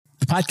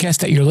podcast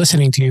that you're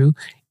listening to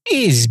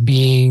is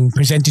being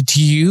presented to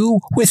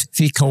you with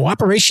the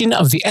cooperation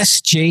of the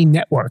SJ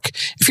Network.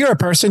 If you're a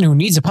person who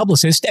needs a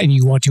publicist and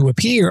you want to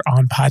appear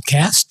on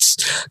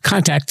podcasts,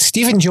 contact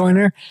Stephen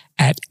Joyner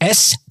at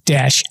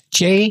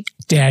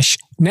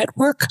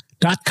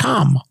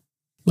s-j-network.com.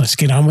 Let's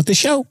get on with the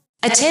show.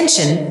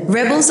 Attention,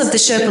 rebels of the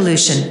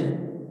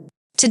Sherpolution.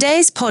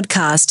 Today's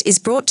podcast is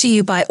brought to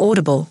you by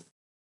Audible.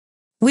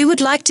 We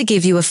would like to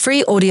give you a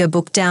free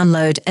audiobook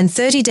download and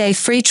 30-day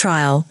free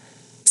trial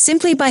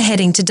simply by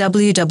heading to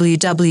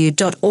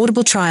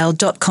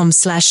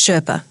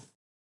www.audibletrial.com/Sherpa.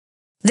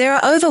 There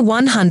are over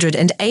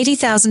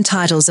 180,000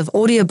 titles of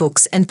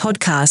audiobooks and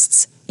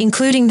podcasts,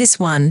 including this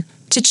one,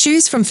 to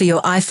choose from for your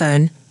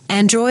iPhone,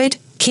 Android,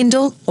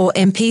 Kindle, or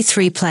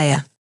MP3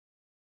 player.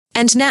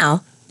 And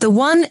now, the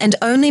one and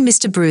only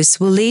Mr. Bruce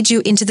will lead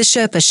you into the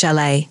Sherpa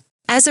Chalet.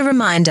 As a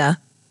reminder,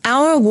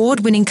 our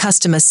award-winning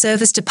customer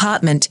service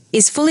department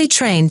is fully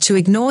trained to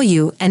ignore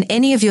you and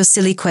any of your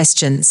silly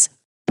questions.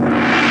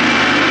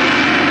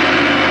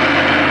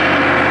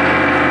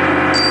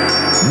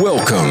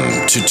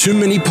 Welcome to Too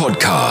Many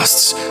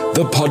Podcasts,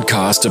 the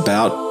podcast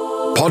about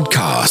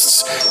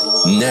podcasts.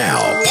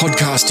 Now,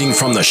 podcasting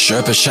from the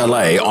Sherpa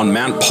Chalet on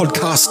Mount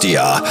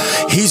Podcastia,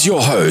 here's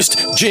your host,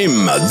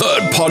 Jim,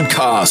 the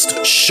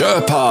Podcast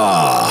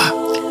Sherpa.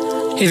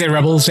 Hey there,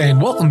 Rebels,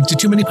 and welcome to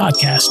Too Many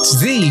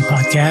Podcasts, the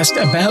podcast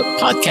about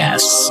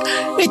podcasts.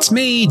 It's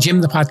me,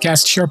 Jim, the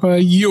Podcast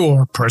Sherpa,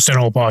 your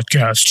personal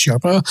podcast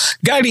Sherpa,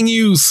 guiding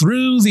you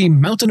through the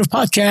mountain of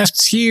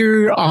podcasts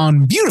here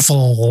on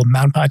beautiful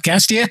Mount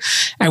Podcastia,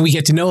 and we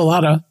get to know a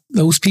lot of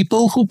those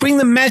people who bring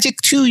the magic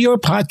to your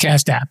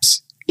podcast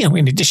apps. You know,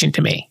 in addition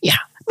to me. Yeah,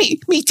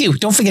 me too.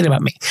 Don't forget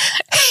about me.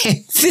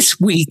 This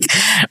week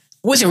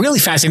was a really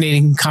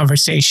fascinating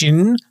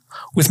conversation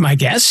with my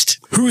guest.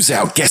 Who's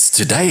our guest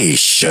today,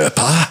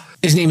 Sherpa?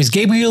 His name is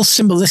Gabriel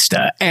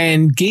Cymbalista,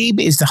 and Gabe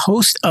is the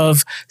host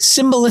of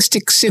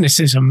Cymbalistic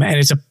Cynicism, and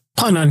it's a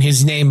pun on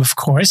his name, of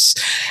course.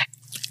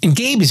 And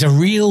Gabe is a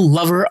real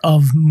lover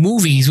of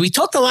movies. We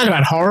talked a lot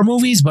about horror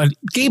movies, but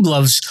Gabe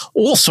loves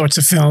all sorts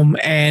of film,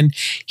 and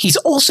he's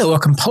also a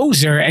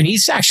composer, and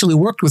he's actually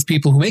worked with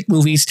people who make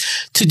movies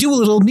to do a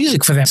little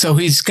music for them. So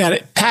he's got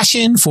a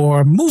passion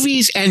for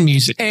movies and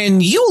music.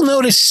 And you'll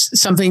notice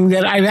something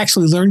that I've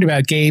actually learned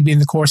about Gabe in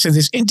the course of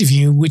this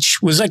interview,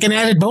 which was like an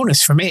added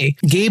bonus for me.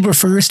 Gabe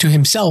refers to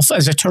himself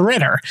as a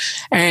Touretteer,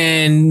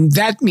 and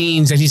that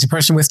means that he's a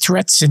person with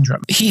Tourette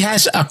syndrome. He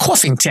has a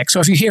coughing tic, so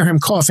if you hear him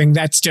coughing,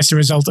 that's just a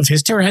result of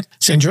his Tourette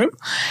syndrome.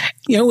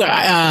 You know,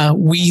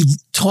 we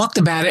talked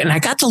about it and I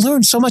got to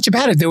learn so much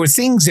about it. There were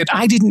things that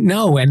I didn't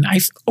know, and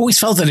I've always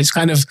felt that it's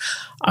kind of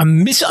a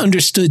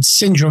misunderstood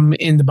syndrome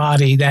in the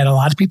body that a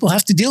lot of people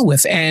have to deal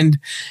with. And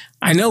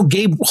I know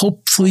Gabe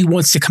hopefully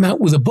wants to come out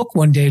with a book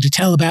one day to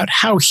tell about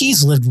how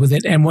he's lived with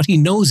it and what he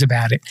knows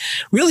about it.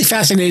 Really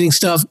fascinating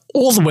stuff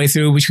all the way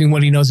through between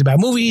what he knows about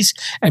movies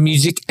and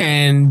music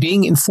and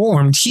being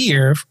informed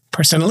here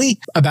personally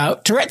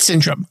about Tourette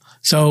syndrome.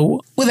 So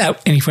without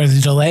any further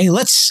delay,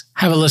 let's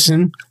have a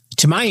listen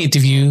to my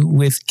interview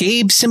with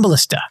Gabe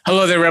Cymbalista.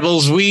 Hello there,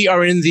 Rebels. We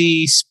are in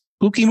the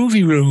spooky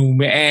movie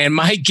room, and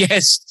my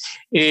guest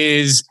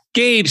is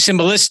Gabe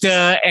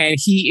Cymbalista, and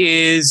he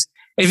is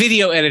a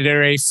video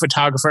editor, a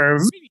photographer,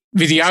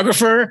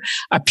 videographer,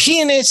 a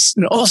pianist,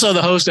 and also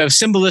the host of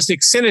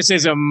Cymbalistic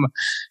Cynicism,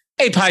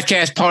 a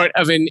podcast part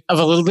of a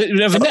little bit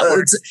of a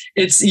network.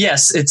 It's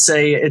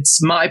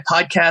my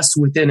podcast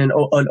within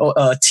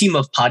a team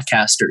of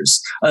podcasters,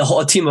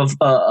 a team of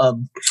a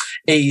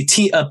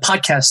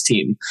podcast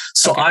team.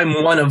 So okay.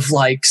 I'm one of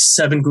like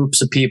seven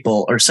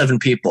people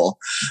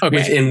okay.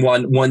 within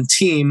one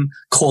team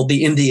called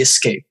the Indie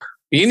Escape.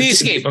 The Indie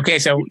Escape. Okay,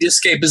 so Indie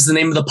Escape is the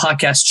name of the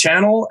podcast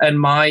channel, and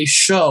my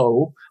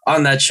show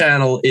on that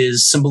channel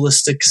is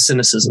Cymbalistic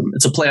Cynicism.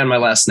 It's a play on my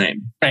last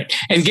name. Right.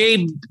 And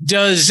Gabe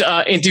does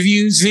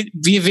interviews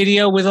via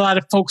video with a lot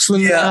of folks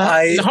in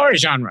the horror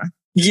genre.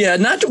 Yeah,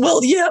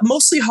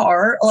 mostly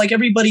horror. Like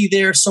everybody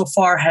there so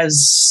far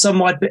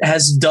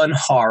has done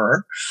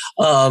horror.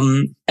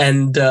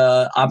 And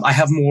I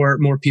have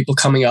more people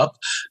coming up.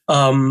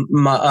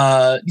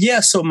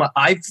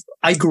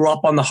 I grew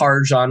up on the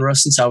horror genre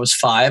since I was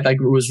 5. I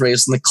was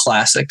raised in the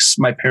classics.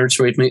 My parents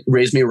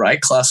raised me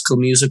right. Classical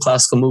music,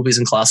 classical movies,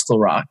 and classical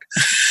rock.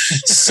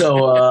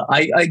 So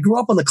I grew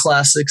up on the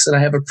classics, and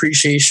I have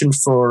appreciation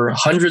for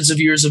hundreds of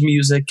years of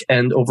music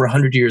and over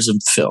 100 years of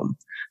film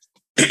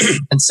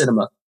and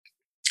cinema.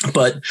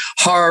 But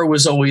horror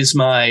was always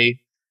my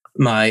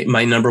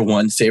number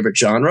one favorite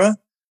genre.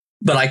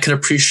 But I could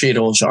appreciate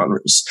all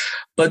genres.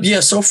 But yeah,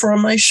 so far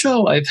on my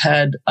show, I've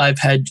had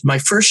my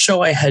first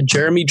show. I had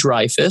Jeremy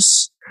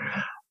Dreyfuss,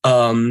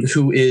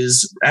 who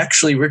is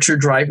actually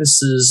Richard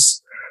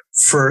Dreyfuss's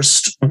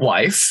first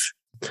wife,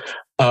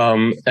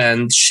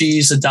 and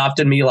she's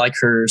adopted me like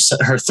her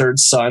third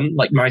son,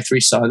 like my 3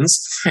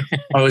 sons.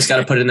 I always got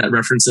to put in that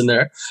reference in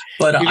there.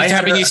 But I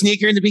had a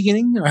sneaker in the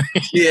beginning.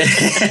 Yeah.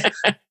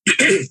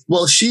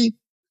 Well,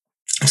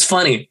 it's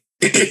funny.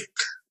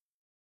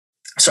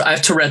 So I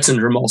have Tourette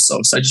syndrome also.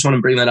 So I just want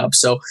to bring that up.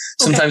 So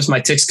sometimes my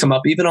tics come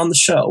up even on the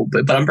show,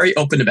 but I'm very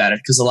open about it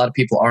because a lot of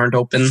people aren't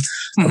open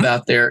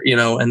about their,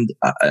 and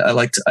I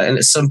like to,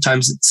 and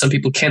sometimes some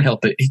people can't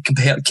help it. He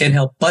can't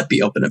help but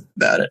be open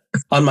about it.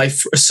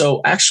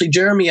 So actually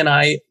Jeremy and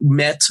I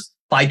met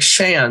by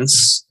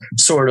chance,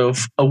 sort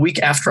of a week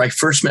after I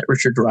first met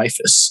Richard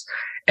Dreyfuss.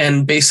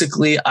 And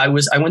basically I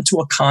went to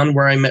a con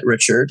where I met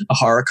Richard, a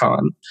horror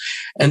con,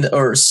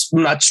 or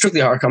not strictly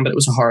a horror con, but it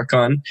was a horror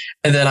con.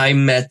 And then I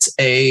met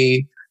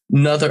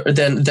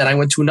then I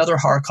went to another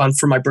horror con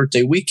for my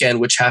birthday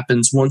weekend, which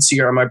happens once a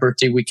year on my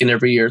birthday weekend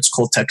every year. It's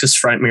called Texas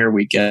Frightmare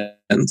Weekend.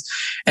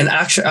 And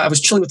actually I was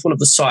chilling with one of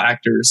the Saw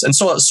actors, and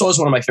Saw is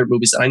one of my favorite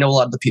movies. And I know a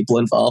lot of the people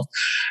involved.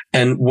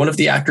 And one of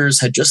the actors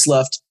had just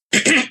left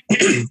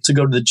to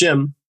go to the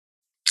gym.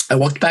 I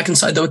walked back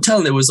inside the hotel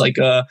and there was like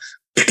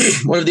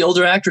one of the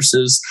older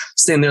actresses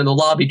standing there in the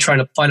lobby trying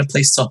to find a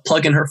place to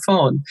plug in her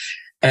phone.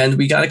 And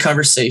we got a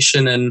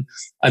conversation and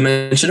I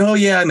mentioned, oh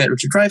yeah, I met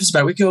Richard Dreyfuss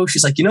about a week ago.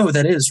 She's like, you know who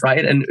that is,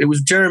 right? And it was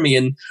Jeremy,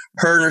 and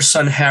her and her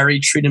son Harry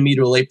treated me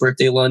to a late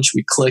birthday lunch.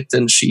 We clicked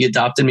and she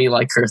adopted me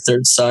like her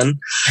third son.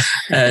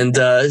 And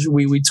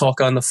we talk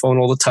on the phone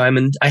all the time.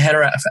 And I had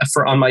her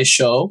on my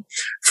show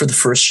for the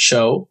first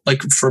show,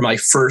 like for my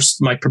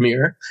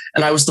premiere.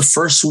 And I was the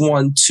first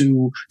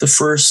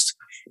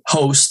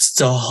host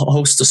to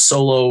host a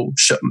solo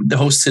show, to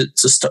host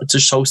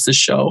his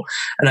show.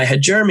 And I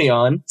had Jeremy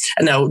on.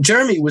 And now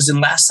Jeremy was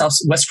in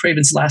Wes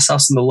Craven's Last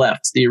House on the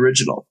Left, the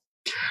original.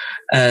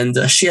 And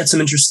she had some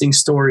interesting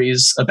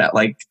stories about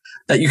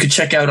that you could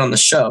check out on the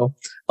show.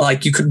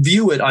 Like you could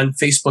view it on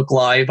Facebook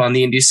Live, on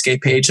the Indie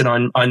Escape page, and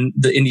on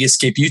the Indie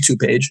Escape YouTube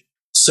page.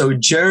 So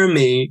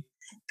Jeremy,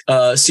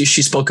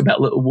 she spoke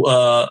about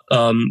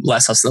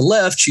Last House on the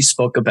Left. She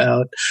spoke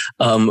about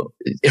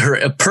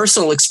her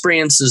personal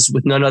experiences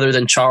with none other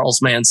than Charles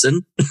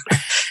Manson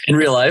in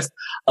real life,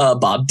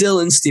 Bob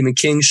Dylan, Stephen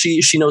King. She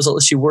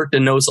worked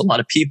and knows a lot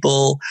of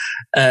people,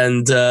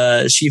 and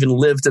she even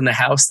lived in the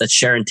house that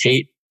Sharon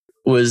Tate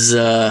was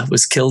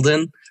killed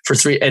in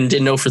and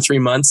didn't know for 3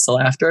 months till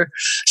after.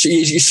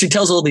 She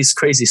tells all these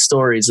crazy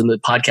stories in the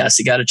podcast.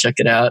 You got to check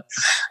it out.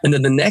 And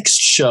then the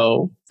next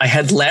show, I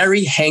had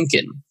Larry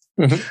Hankin,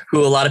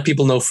 who a lot of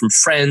people know from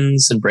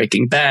Friends and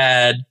Breaking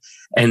Bad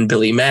and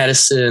Billy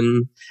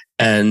Madison.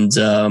 And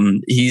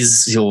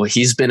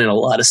he's been in a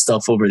lot of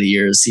stuff over the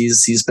years.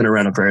 He's been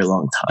around a very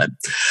long time.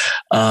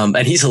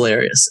 And he's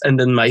hilarious. And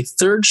then my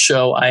third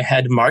show, I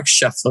had Mark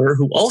Scheffler,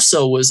 who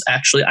also was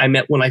actually, I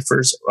met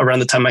around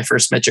the time I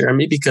first met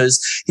Jeremy,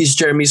 because he's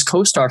Jeremy's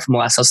co-star from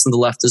Last House on the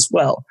Left as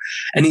well.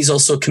 And he's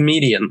also a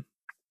comedian.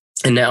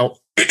 And now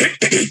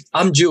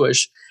I'm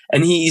Jewish.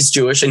 And he's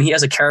Jewish, and he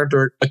has a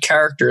character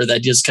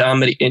that does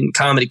comedy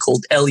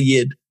called El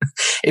Yid.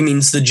 It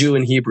means the Jew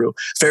in Hebrew.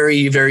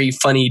 Very, very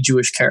funny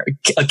Jewish character.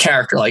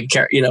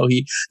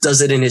 He does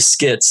it in his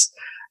skits,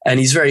 and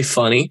he's very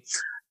funny.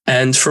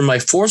 And for my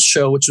fourth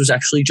show, which was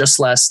actually just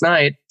last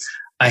night,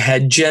 I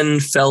had Jenny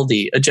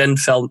Feldy,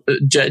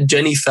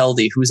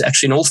 who's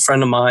actually an old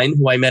friend of mine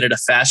who I met at a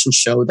fashion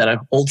show that an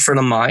old friend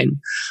of mine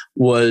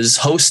was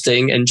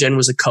hosting, and Jen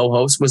was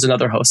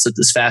another host at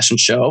this fashion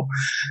show.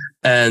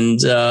 And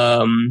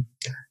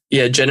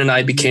Jen and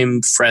I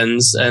became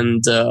friends,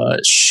 and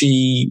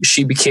she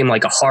became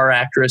like a horror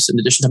actress in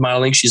addition to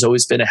modeling. She's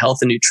always been a health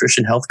and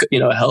nutrition health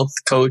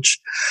coach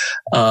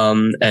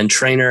and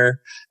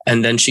trainer.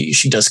 And then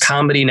she does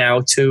comedy now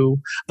too,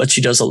 but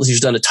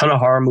she's done a ton of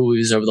horror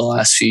movies over the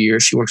last few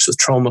years. She works with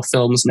Trauma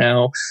Films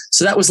now.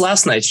 So that was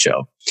last night's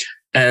show.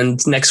 And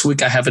next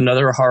week I have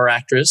another horror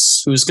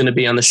actress who's going to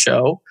be on the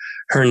show.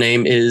 Her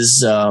name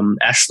is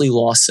Ashley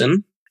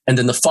Lawson. And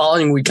then the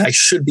following week, I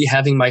should be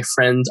having my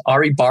friend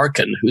Ari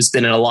Barkan, who's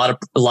been in a lot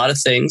of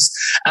things.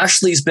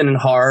 Ashley's been in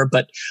horror,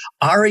 but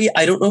Ari,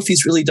 I don't know if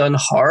he's really done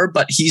horror,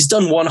 but he's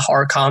done one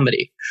horror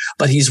comedy.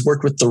 But he's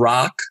worked with The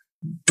Rock,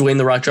 Dwayne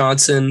The Rock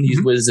Johnson. He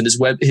was in his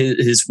web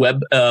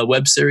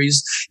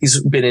series.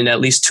 He's been in at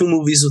least 2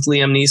 movies with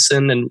Liam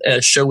Neeson and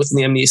a show with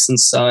Liam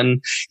Neeson's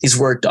son. He's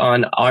worked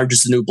on Orange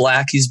is the New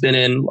Black. He's been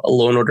in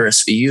Law and Order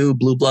SVU,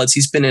 Blue Bloods.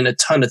 He's been in a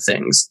ton of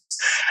things.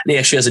 And he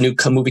actually has a new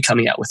movie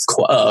coming out with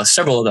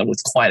several of them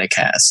with quite a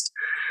cast.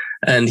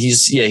 And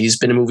he's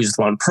been in movies with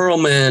Ron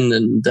Perlman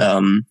and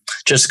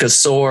Jessica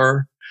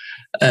Soar,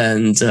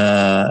 and he's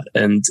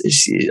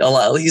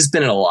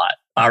been in a lot.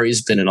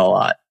 Ari's been in a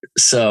lot.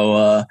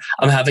 So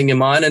I'm having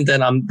him on, and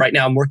then I'm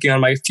working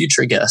on my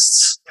future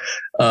guests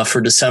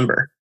for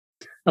December.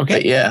 Okay.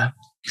 But yeah.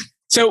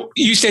 So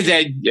you said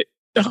that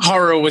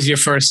horror was your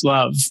first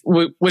love.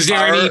 Was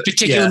there any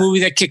particular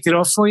movie that kicked it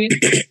off for you?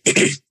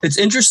 It's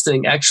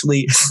interesting,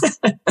 actually.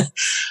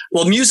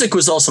 Well, music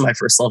was also my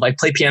first love. I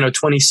played piano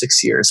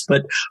 26 years,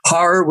 but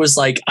horror was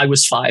like I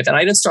was 5, and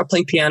I didn't start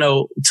playing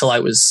piano till I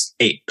was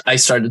 8. I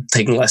started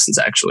taking lessons,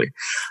 actually.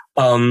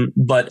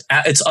 But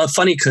it's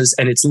funny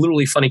it's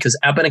literally funny because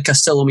Abbott and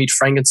Costello Meet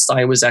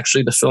Frankenstein was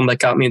actually the film that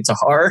got me into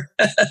horror,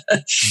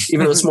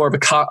 even though it's more of a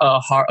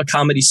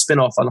comedy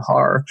spinoff on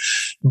horror.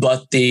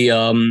 But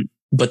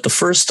But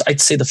I'd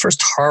say the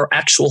first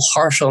actual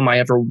horror film I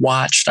ever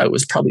watched, I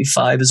was probably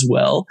 5 as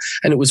well.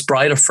 And it was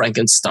Bride of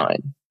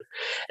Frankenstein.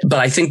 But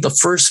I think the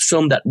first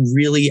film that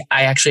really,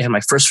 I actually had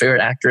my first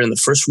favorite actor and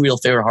the first real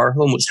favorite horror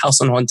film was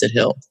House on Haunted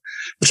Hill,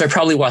 which I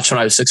probably watched when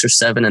I was 6 or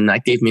 7, and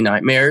that gave me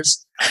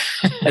nightmares.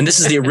 And this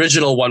is the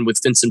original one with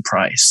Vincent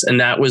Price. And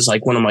that was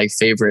like one of my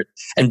favorite.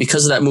 And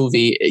because of that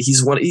movie,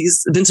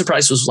 Vincent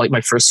Price was like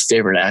my first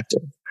favorite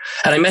actor.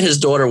 And I met his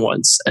daughter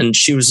once, and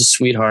she was a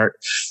sweetheart.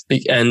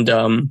 And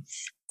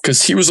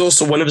because he was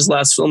also, one of his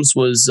last films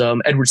was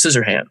Edward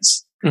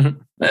Scissorhands.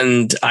 Mm-hmm.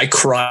 And I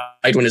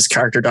cried when his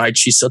character died.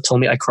 She still told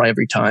me I cry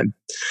every time.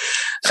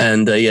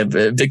 And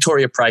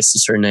Victoria Price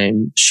is her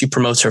name. She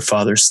promotes her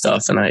father's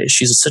stuff, and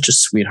she's such a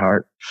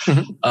sweetheart.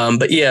 Mm-hmm.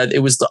 But yeah,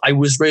 I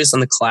was raised on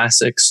the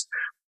classics.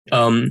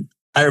 I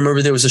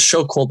remember there was a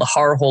show called The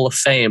Horror Hall of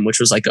Fame, which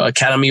was like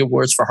Academy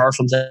Awards for horror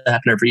films that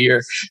happen every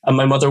year. And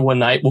my mother one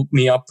night woke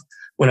me up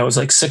when I was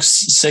like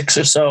six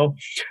or so.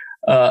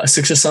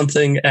 6 or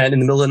something, and in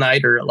the middle of the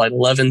night, or like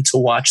 11, to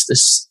watch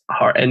this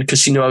horror, and because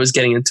she knew I was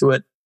getting into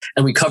it,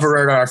 and we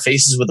covered our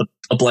faces with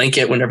a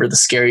blanket whenever the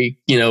scary,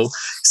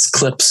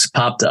 clips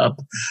popped up,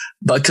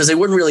 but because they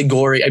weren't really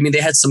gory. I mean, they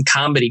had some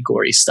comedy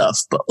gory stuff,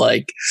 but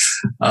like,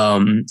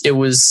 it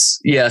was,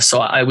 yeah. So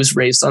I was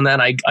raised on that.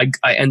 I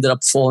ended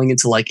up falling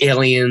into like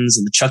Aliens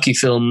and the Chucky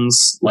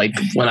films, like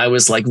when I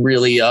was like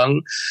really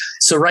young.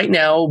 So right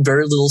now,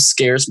 very little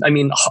scares. I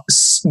mean,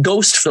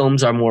 ghost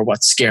films are more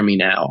what scare me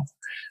now.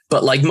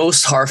 But like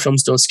most horror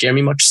films don't scare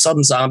me much.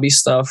 Some zombie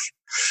stuff,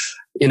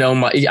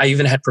 I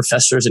even had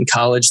professors in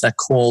college that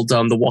called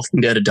The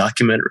Walking Dead a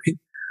documentary.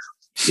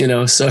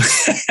 So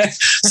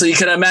so you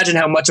can imagine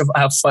how much of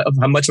a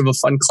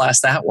fun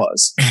class that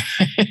was.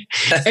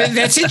 And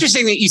that's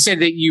interesting that you said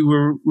that you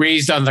were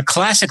raised on the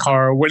classic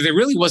horror, where there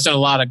really wasn't a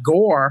lot of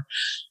gore.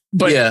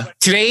 But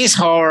today's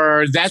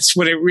horror, that's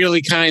what it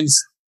really kind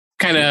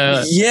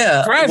of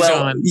thrives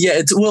on.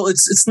 Yeah,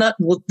 it's not.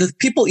 Well, the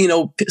people,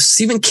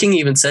 Stephen King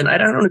even said, I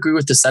don't agree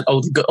with this, that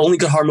only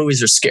good horror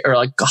movies are scary, or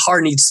like horror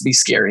needs to be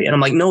scary. And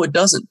I'm like, no, it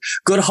doesn't.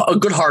 Good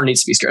horror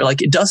needs to be scary.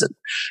 Like, it doesn't.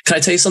 Can I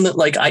tell you something?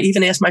 Like, I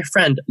even asked my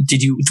friend,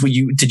 did you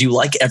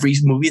like every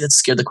movie that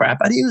scared the crap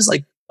out of you? He was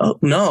like, oh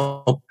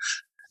no.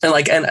 And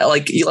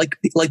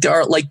there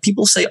are like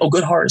people say, oh,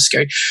 good horror is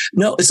scary.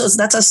 No,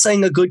 that's us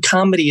saying a good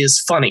comedy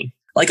is funny.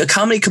 Like, a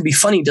comedy could be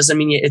funny, doesn't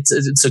mean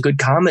it's a good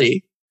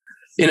comedy.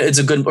 It's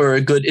a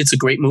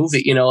great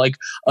movie. Like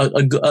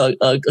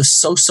a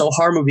so-so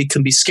horror movie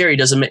can be scary.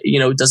 Doesn't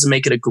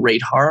make it a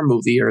great horror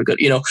movie or a good.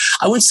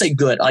 I wouldn't say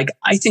good. Like,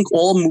 I think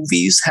all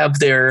movies have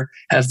their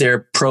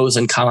pros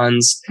and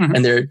cons, mm-hmm.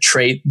 and their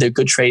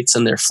good traits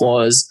and their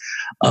flaws.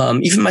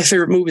 Even my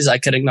favorite movies, I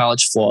could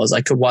acknowledge flaws.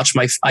 I could watch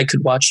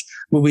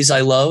movies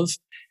I love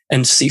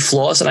and see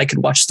flaws, and I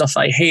could watch stuff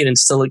I hate and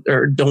still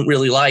or don't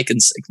really like and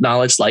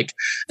acknowledge, like,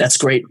 that's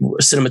great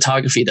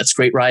cinematography, that's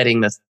great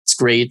writing, that's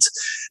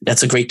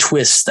a great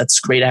twist, that's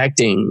great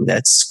acting,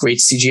 that's great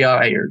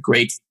CGI or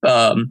great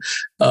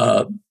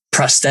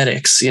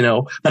prosthetics,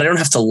 but I don't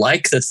have to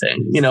like the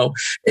thing.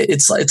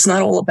 It's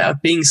not all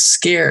about being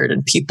scared,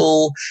 and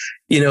people,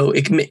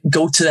 it can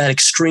go to that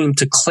extreme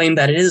to claim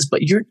that it is,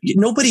 but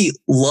nobody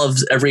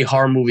loves every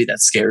horror movie that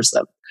scares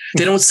them.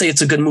 They don't say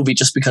it's a good movie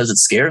just because it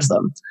scares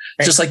them.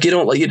 Right. Just like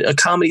a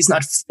comedy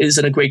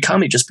isn't a great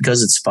comedy just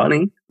because it's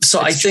funny. So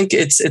I think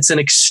it's an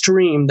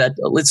extreme that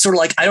it's sort of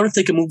like, I don't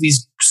think a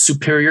movie's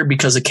superior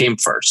because it came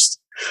first,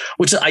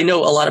 which I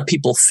know a lot of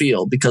people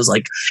feel, because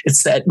like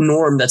it's that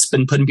norm that's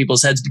been put in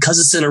people's heads, because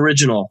it's an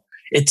original,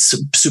 it's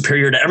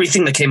superior to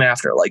everything that came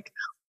after. Like,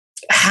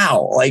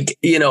 how? Like,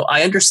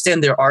 I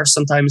understand there are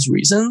sometimes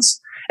reasons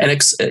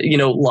and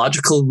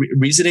logical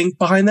reasoning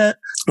behind that.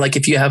 Like,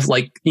 if you have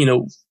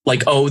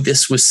oh,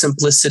 this was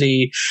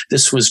simplicity,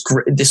 this was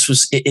great,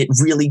 it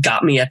really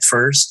got me at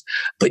first.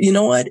 But you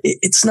know what?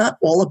 It's not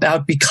all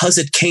about because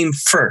it came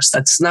first.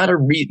 That's not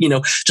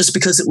just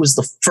because it was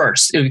the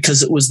first,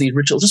 because it was the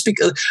original, just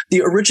because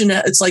the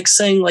original, it's like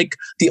saying like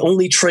the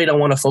only trait I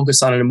want to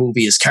focus on in a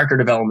movie is character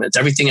development.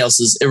 Everything else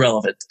is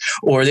irrelevant.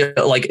 Or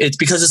like, it's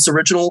because it's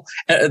original,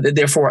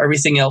 therefore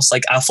everything else,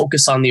 like, I'll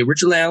focus on the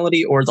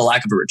originality or the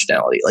lack of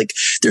originality. Like,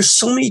 there's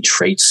so many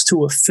traits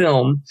to a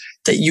film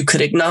that you could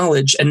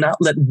acknowledge and not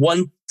let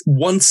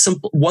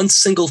one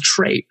single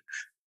trait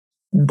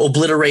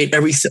obliterate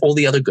all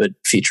the other good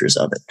features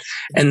of it.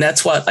 And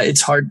that's why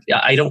it's hard.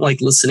 I don't like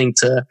listening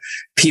to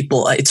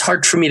people. It's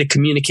hard for me to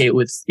communicate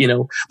with,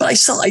 but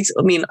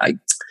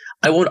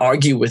I won't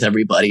argue with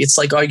everybody. It's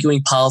like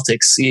arguing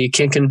politics. You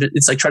can't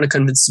it's like trying to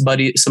convince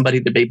somebody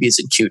the baby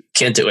isn't cute.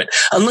 Can't do it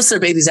unless their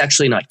baby's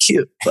actually not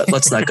cute. But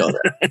let's not go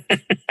there.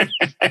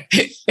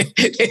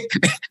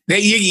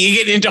 You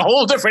get into a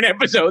whole different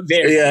episode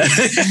there. Yeah.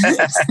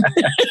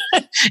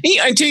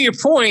 And to your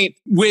point,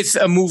 with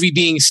a movie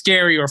being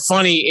scary or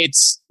funny,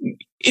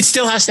 it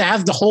still has to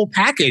have the whole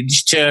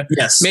package to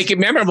make it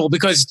memorable,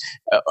 because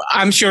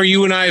I'm sure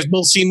you and I have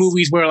both seen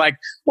movies where like,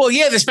 well,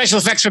 yeah, the special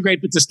effects were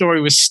great, but the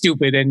story was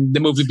stupid and the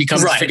movie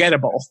becomes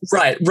forgettable.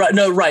 Right.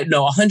 No,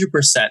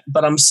 100%.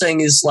 But I'm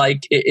saying is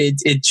like,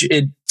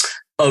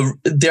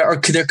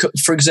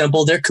 for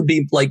example, there could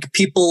be like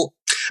people,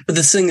 but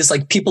the thing is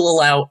like people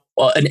allow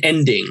an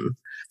ending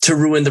to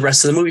ruin the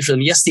rest of the movie for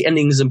them. Yes, the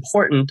ending is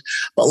important,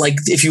 but like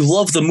if you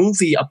love the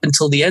movie up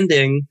until the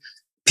ending,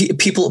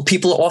 people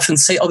often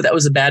say, "Oh, that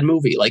was a bad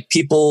movie." Like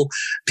people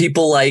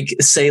like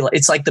say,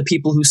 it's like the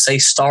people who say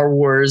Star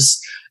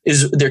Wars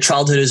their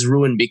childhood is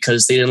ruined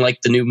because they didn't like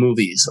the new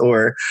movies,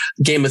 or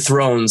Game of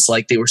Thrones,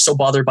 like they were so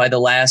bothered by the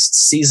last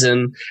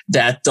season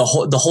that the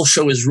whole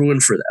show is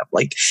ruined for them.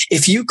 Like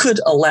if you could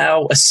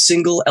allow a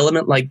single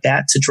element like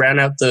that to drown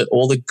out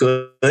all the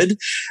good,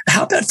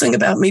 how about think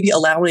about maybe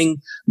allowing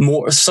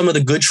some of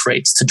the good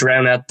traits to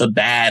drown out the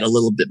bad a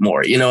little bit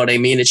more? You know what I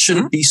mean? It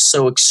shouldn't be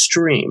so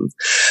extreme.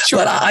 Sure.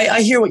 But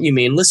I hear what you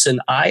mean. Listen,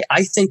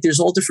 I think there's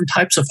all different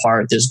types of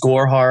horror. There's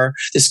gore horror,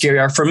 there's scary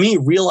horror. For me,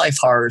 real life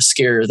horror is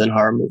scarier than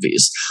horror movies.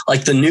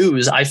 Like the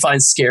news, I find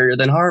scarier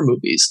than horror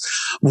movies.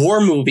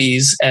 War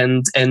movies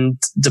and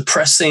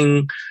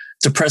depressing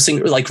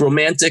like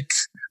romantic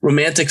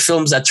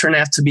films that turn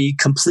out to be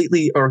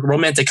completely, or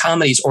romantic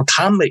comedies or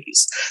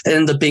comedies that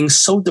end up being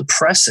so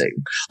depressing.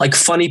 Like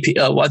Funny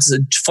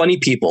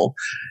People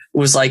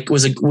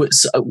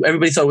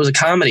everybody thought it was a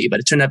comedy,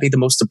 but it turned out to be the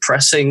most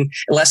depressing.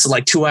 It lasted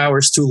like 2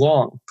 hours too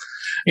long.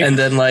 Yeah. And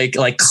then like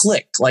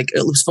Click, like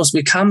it was supposed to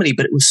be a comedy,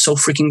 but it was so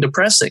freaking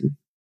depressing.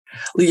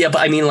 Yeah,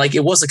 but I mean, like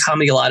it was a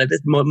comedy. A lot of it,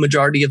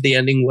 majority of the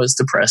ending was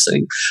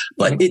depressing.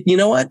 But you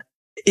know what?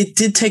 It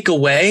did take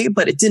away,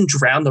 but it didn't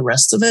drown the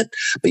rest of it.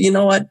 But you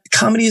know what?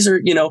 Comedies are,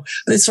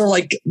 it's sort of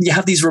like you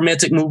have these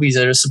romantic movies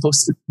that are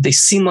they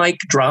seem like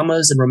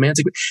dramas and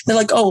romantic. They're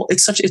like, oh,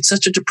 it's such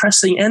a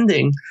depressing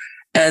ending,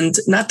 and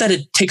not that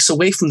it takes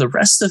away from the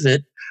rest of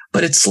it,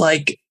 but it's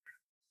like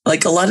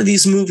a lot of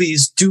these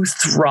movies do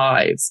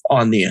thrive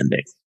on the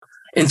ending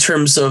in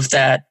terms of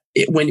that.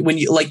 When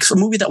you like a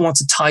movie that wants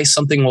to tie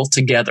something all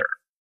together,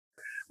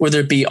 whether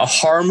it be a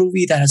horror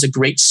movie that has a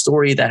great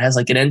story that has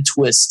like an end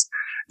twist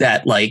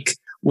that like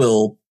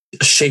will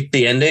shape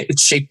the ending,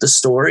 shape the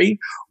story,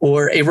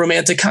 or a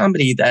romantic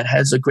comedy that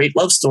has a great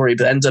love story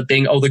but ends up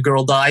being, oh, the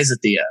girl dies at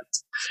the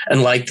end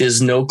and like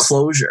there's no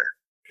closure.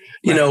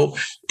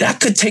 That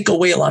could take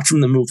away a lot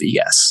from the movie,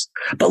 yes.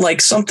 But like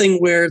something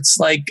where it's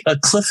like a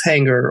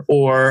cliffhanger,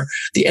 or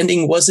the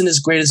ending wasn't as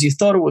great as you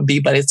thought it would be,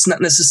 but it's not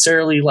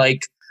necessarily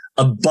like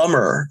a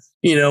bummer,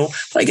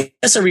 I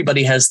guess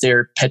everybody has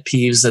their pet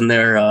peeves and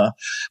their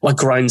what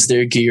grinds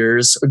their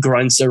gears or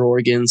grinds their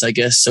organs, I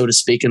guess, so to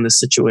speak, in this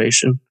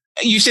situation.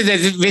 You said that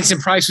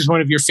Vincent Price was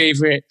one of your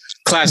favorite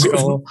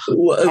classical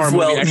horror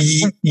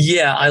movies.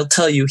 Yeah, I'll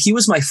tell you, he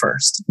was my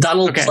first.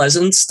 Donald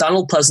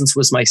Pleasance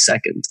was my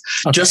second.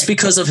 Okay. Just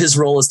because of his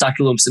role as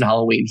Dr. Loomis in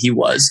Halloween, he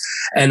was.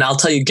 And I'll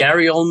tell you,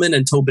 Gary Oldman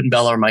and Tobin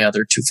Bell are my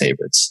other two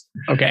favorites.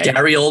 Okay.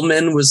 Gary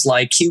Oldman was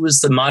he was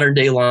the modern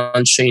day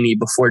Lon Chaney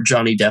before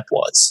Johnny Depp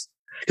was.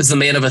 Because the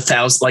man of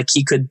 1,000, like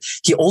he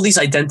all these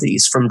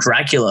identities from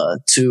Dracula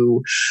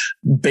to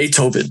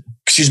Beethoven,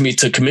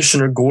 to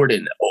Commissioner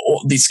Gordon,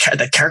 all these,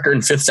 that character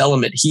in Fifth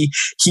Element, he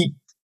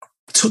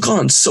took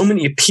on so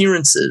many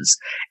appearances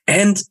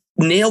and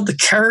nailed the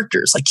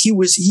characters. Like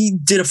he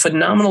did a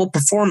phenomenal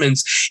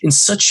performance in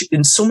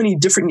so many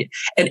different,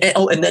 and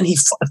then he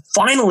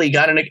finally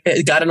got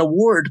an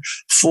award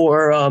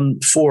for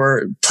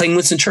playing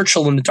Winston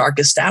Churchill in The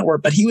Darkest Hour.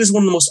 But he was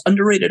one of the most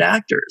underrated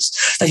actors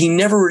that he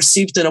never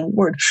received an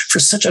award for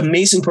such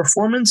amazing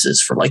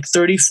performances for like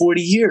 30,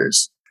 40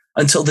 years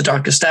until The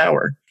Darkest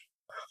Hour,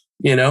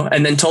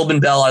 and then Tobin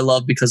Bell I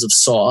love because of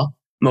Saw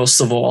most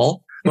of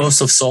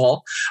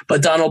Saul,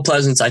 but Donald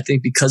Pleasance, I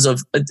think, because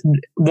of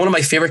one of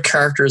my favorite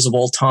characters of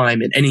all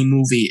time in any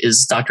movie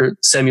is Dr.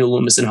 Samuel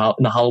Loomis in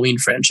the Halloween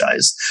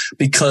franchise,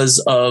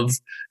 because of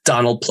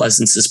Donald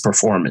Pleasance's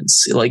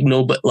performance.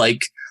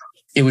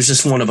 It was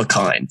just one of a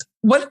kind.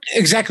 What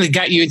exactly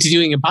got you into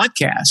doing a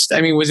podcast?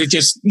 I mean, was it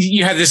just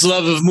you had this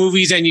love of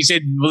movies and you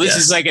said, well, this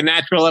is like a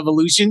natural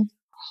evolution?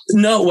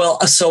 No, well,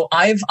 so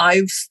I've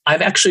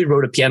actually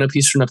wrote a piano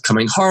piece for an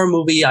upcoming horror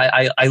movie.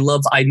 I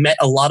met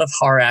a lot of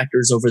horror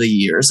actors over the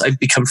years. I've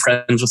become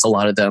friends with a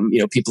lot of them,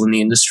 people in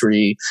the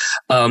industry.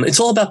 It's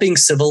all about being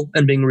civil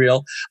and being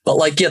real. But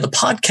the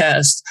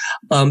podcast,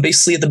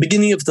 basically at the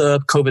beginning of the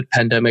COVID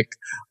pandemic,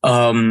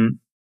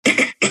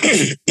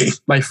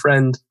 my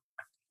friend,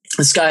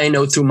 this guy I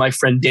know through my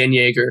friend Dan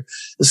Yeager,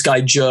 this guy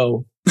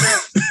Joe,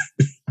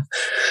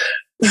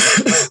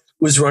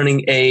 was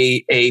running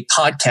a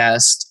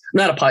podcast.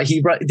 Not a pod.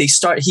 He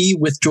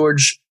with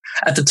George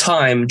at the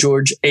time,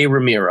 George C.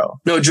 Romero,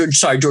 not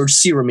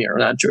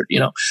George,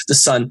 the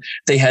son.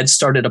 They had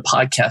started a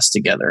podcast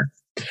together,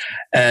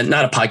 and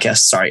not a podcast,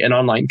 sorry, an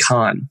online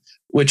con,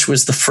 which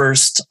was the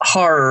first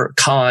horror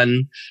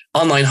con,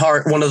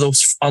 one of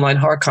those online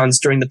horror cons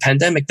during the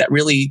pandemic that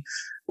really,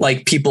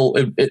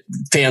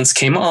 fans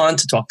came on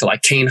to talk to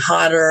Kane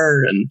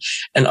Hodder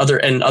and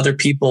other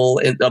people.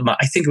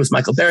 I think it was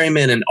Michael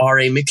Berryman and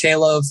R.A.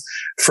 Mikhailov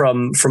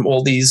from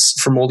all these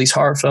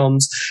horror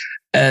films.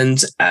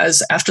 And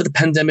after the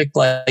pandemic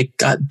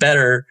got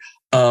better,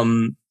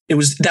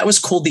 that was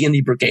called the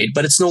Indie Brigade,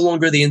 but it's no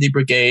longer the Indie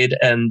Brigade.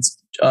 And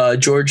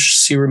George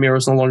C. Romero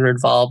is no longer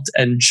involved,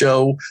 and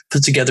Joe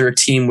put together a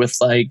team with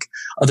like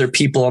other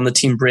people on the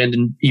team.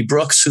 Brandon E.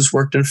 Brooks, who's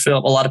worked in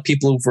film, a lot of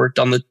people who've worked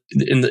on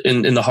in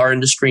the horror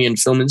industry and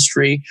film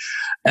industry.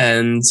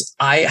 And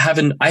I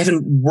haven't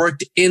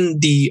worked in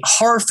the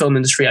horror film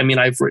industry. I mean,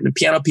 I've written a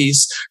piano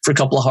piece for a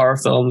couple of horror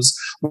films.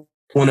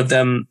 One of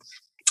them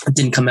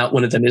didn't come out.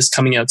 One of them is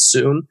coming out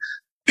soon.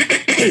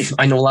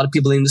 I know a lot of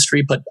people in the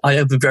industry, but I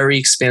have a very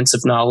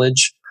expansive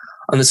knowledge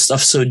on this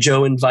stuff. So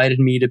Joe invited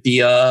me to be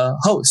a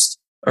host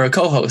or a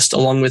co-host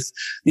along with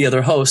the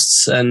other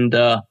hosts. And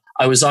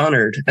I was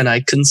honored and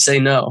I couldn't say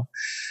no.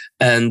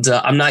 And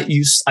I'm not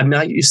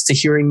used to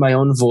hearing my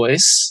own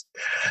voice.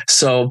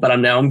 So, but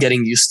I'm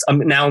getting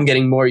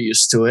more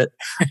used to it.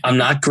 I'm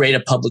not great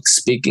at public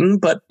speaking,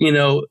 but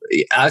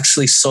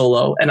actually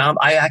solo. And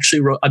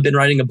I've been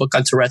writing a book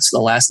on Tourette's for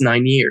the last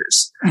 9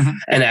 years. Mm-hmm.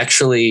 And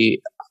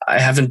actually I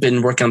haven't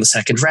been working on the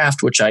second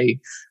draft, which I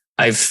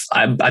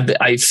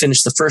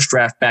finished the first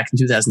draft back in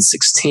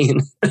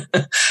 2016.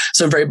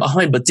 So I'm very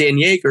behind. But Dan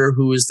Yeager,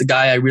 who is the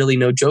guy I really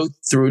know Joe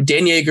through,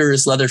 Dan Yeager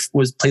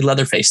played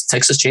Leatherface,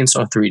 Texas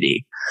Chainsaw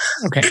 3D.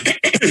 Okay.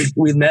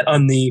 We met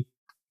on the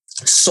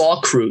Saw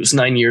cruise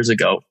 9 years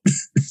ago,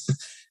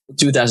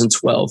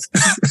 2012.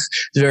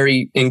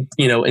 Very,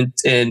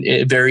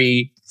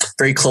 very,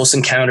 very close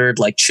encounter,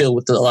 like chill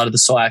with a lot of the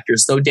Saw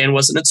actors. Though Dan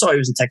wasn't in Saw, he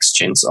was in Texas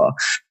Chainsaw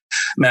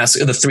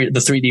Massacre, the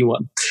 3D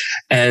one.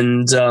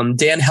 And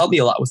Dan helped me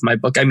a lot with my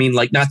book. I mean,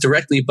 like not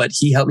directly, but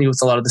he helped me with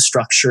a lot of the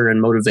structure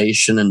and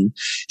motivation. And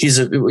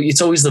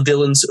it's always the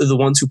villains, the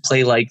ones who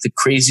play like the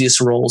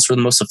craziest roles for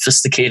the most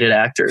sophisticated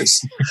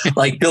actors.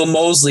 Like Bill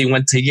Moseley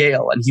went to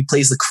Yale and he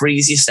plays the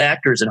craziest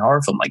actors in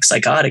horror film, like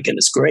Psychotic, and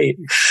it's great.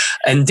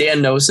 And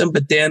Dan knows him,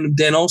 but Dan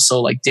also,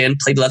 like Dan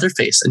played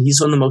Leatherface, and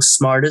he's one of the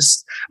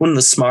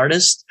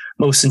smartest,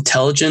 most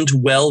intelligent,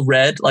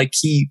 well-read. Like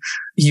he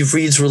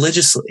reads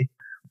religiously.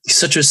 He's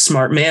such a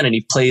smart man, and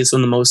he plays one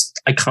of the most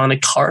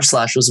iconic horror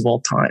slashers of all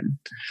time.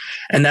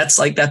 And that's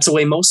the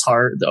way most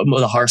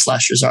the horror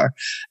slashers are.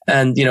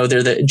 And,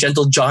 they're the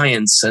gentle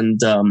giants and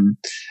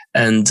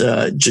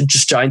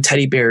just giant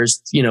teddy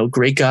bears,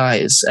 great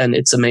guys. And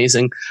it's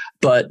amazing.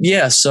 But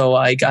yeah, so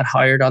I got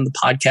hired on the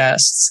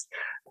podcasts.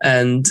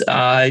 And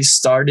I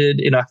started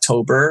in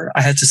October.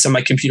 I had to send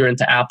my computer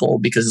into Apple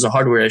because it's a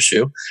hardware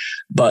issue.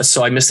 But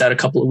so I missed out a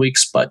couple of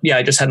weeks. But yeah,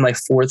 I just had my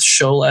 4th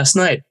show last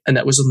night. And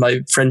that was with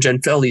my friend Jen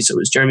Feldy. So it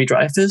was Jeremy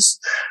Dreyfuss,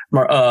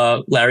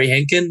 Larry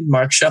Hankin,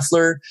 Mark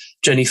Scheffler,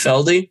 Jenny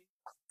Feldy.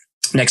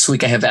 Next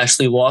week, I have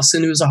Ashley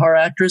Lawson, who's a horror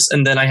actress.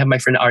 And then I have my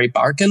friend Ari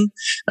Barkin.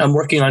 I'm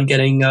working on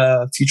getting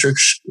future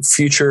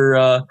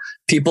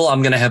people.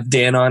 I'm going to have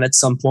Dan on at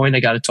some point.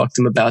 I got to talk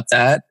to him about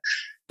that.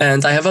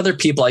 And I have other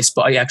people.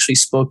 I actually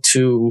spoke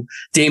to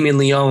Damien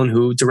Leone,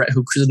 who's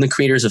the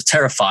creators of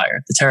the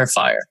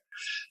Terrifier,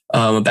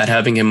 about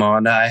having him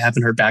on. I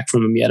haven't heard back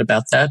from him yet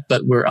about that,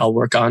 but I'll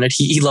work on it.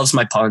 He loves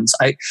my puns.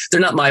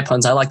 They're not my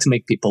puns. I like to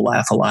make people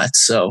laugh a lot.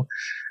 So,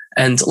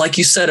 and like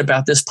you said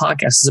about this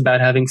podcast is about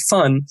having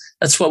fun.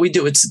 That's what we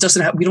do. We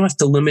don't have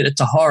to limit it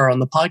to horror on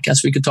the podcast.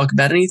 We could talk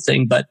about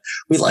anything, but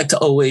we like to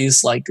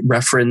always like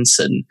reference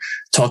and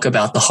talk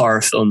about the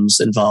horror films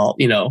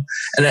involved,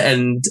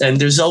 and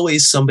there's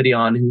always somebody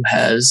on who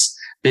has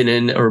been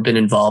in or been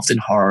involved in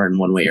horror in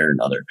one way or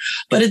another.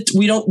 But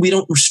we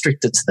don't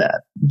restrict it to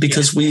that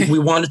because we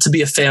want it to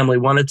be a family,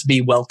 want it to be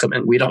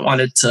welcoming. We don't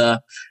want it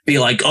to be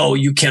like, oh,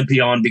 you can't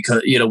be on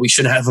because, we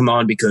shouldn't have him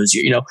on because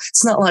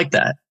it's not like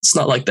that. It's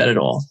not like that at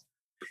all.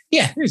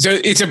 Yeah, so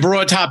it's a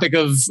broad topic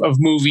of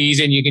movies,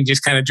 and you can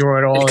just kind of draw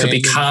it all. It could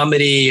be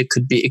comedy, it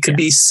could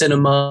be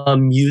cinema,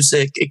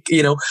 music,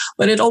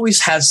 but it always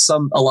has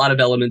a lot of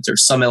elements or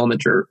some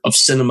element of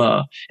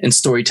cinema and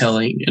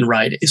storytelling and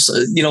writing. So,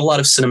 a lot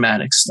of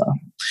cinematic stuff.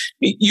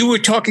 You were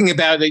talking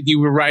about that you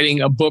were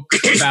writing a book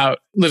about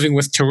living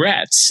with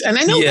Tourette's, and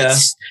I know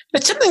that's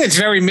something that's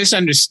very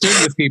misunderstood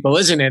with people,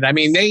 isn't it? I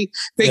mean, they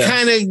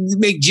kind of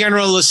make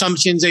general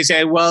assumptions. They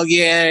say, well,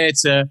 yeah,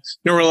 it's a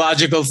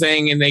neurological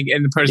thing, and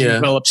the person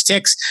develops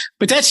tics,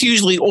 but that's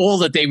usually all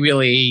that they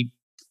really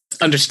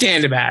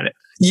understand about it.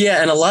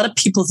 Yeah, and a lot of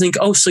people think,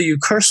 oh, so you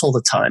curse all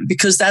the time,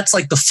 because that's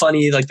like the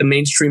funny, like the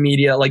mainstream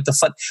media, like the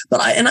fun. But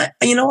I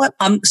you know what?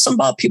 Some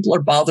people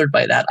are bothered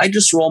by that. I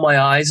just roll my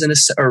eyes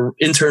or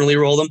internally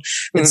roll them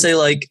and say,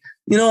 like,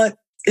 you know what?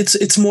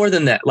 It's more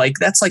than that. Like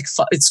that's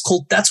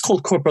called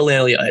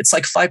coprolalia. It's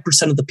like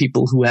 5% of the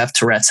people who have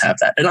Tourette's have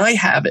that, and I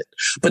have it,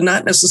 but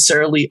not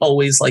necessarily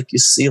always. Like you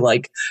see,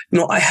 like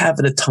I have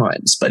it at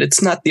times, but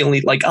it's not the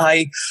only. Like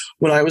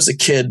when I was a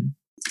kid.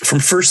 From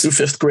 1st through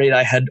 5th grade,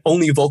 I had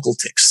only vocal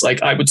tics.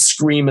 Like I would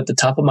scream at the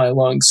top of my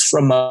lungs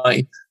from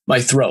my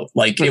throat.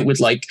 Like it would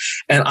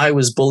and I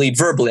was bullied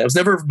verbally. I was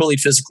never bullied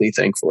physically,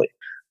 thankfully.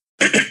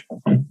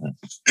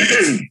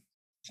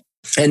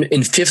 And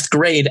in 5th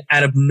grade,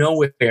 out of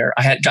nowhere,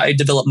 I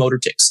developed motor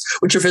tics,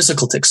 which are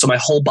physical tics. So my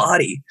whole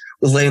body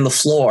would lay on the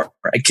floor.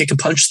 I'd kick and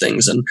punch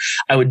things, and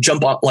I would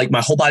jump off. Like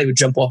my whole body would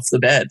jump off the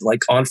bed, like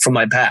on from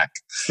my back.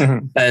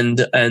 Mm-hmm.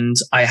 And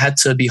I had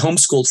to be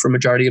homeschooled for a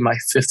majority of my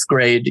 5th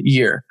grade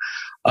year.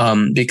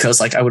 because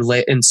like I would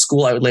lay in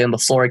school, I would lay on the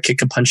floor, I'd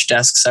kick and punch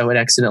desks, I would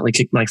accidentally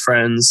kick my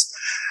friends,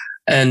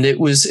 and it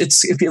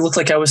looked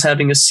like I was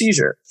having a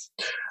seizure.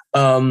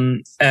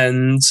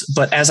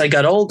 But as I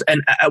got old,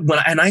 and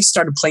I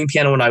started playing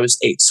piano when I was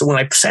 8, so when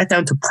I sat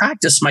down to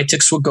practice, my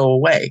tics would go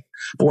away.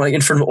 But when I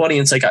in front of an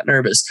audience, I got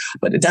nervous.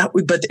 But it's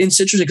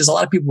interesting because a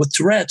lot of people with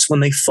Tourette's, when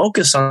they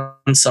focus on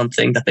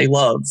something that they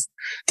love,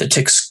 their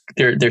tics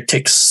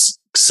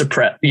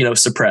suppress.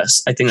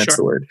 I think that's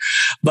the word.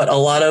 But a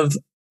lot of,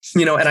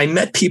 and I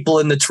met people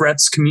in the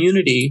Tourette's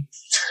community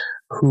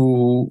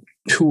who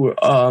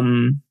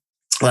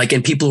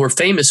and people who are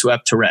famous who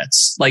have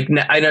Tourette's, like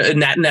I know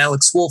Nat and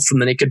Alex Wolf from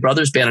the Naked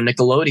Brothers band on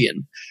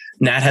Nickelodeon.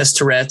 Nat has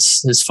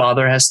Tourette's. His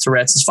father has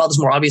Tourette's. His father's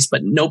more obvious,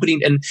 but nobody.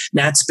 And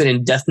Nat's been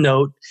in Death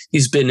Note.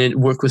 He's been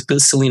in work with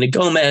Selena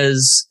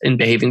Gomez in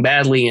Behaving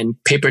Badly and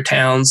Paper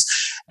Towns,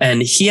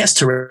 and he has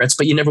Tourette's,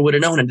 but you never would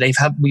have known. And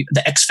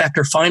the X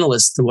Factor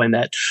finalist who I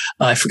met,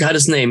 I forgot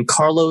his name,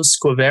 Carlos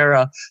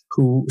Guevara,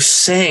 who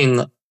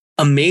sang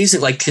amazing.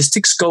 Like his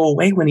tics go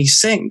away when he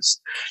sings.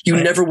 You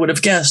never would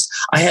have guessed.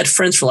 I had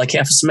friends for like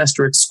half a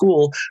semester at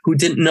school who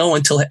didn't know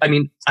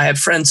I had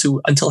friends who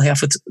until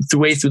half the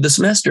way through the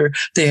semester,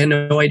 they had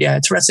no idea I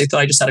had Tourette's. They thought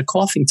I just had a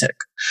coughing tic.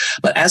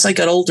 But as I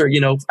got older,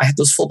 I had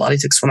those full body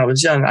tics when I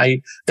was young.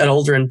 I got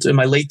older, and in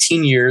my late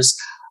teen years,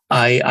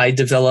 I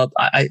developed,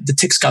 the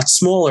tics got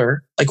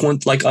smaller,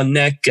 like on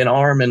neck and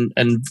arm and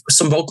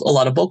a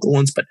lot of vocal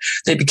ones, but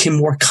they became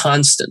more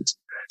constant.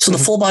 So the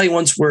full body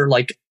ones were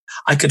like,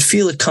 I could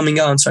feel it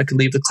coming on, so I could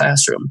leave the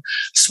classroom.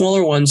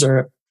 Smaller ones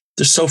they're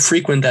so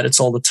frequent that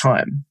it's all the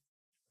time.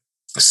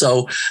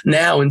 So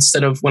now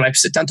instead of when I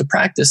sit down to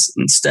practice,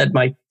 instead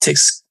my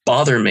tics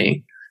bother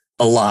me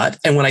a lot.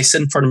 And when I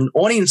sit in front of an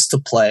audience to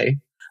play,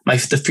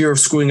 the fear of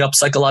screwing up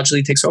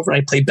psychologically takes over,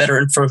 and I play better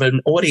in front of an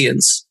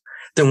audience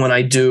than when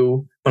I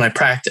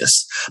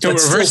practice. So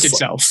it reversed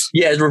itself.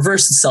 Yeah, it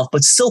reversed itself,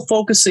 but still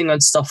focusing on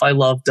stuff I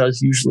love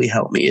does usually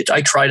help me.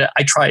 I try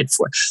it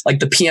for like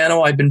the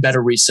piano. I've been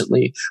better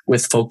recently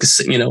with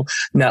focusing,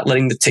 not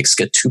letting the tics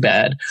get too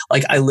bad.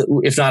 Like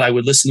if not, I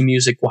would listen to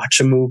music,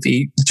 watch a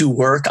movie, do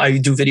work. I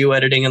do video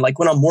editing. And like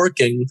when I'm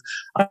working,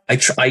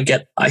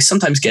 I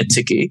sometimes get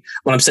ticky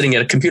when I'm sitting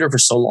at a computer for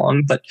so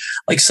long, but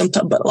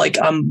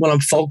when I'm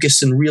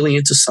focused and really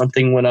into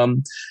something,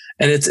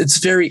 and it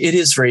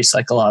is very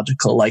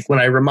psychological. Like when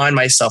I remind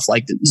myself,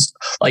 like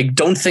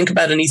don't think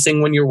about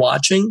anything when you're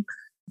watching.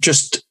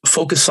 Just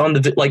focus on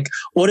the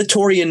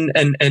auditory and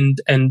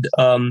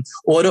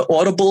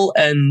audible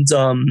and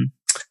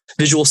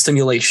visual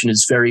stimulation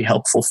is very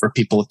helpful for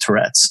people with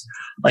Tourette's.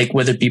 Like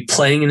whether it be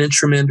playing an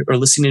instrument or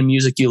listening to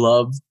music you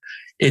love,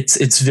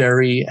 it's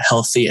very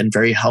healthy and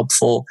very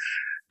helpful.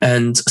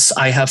 And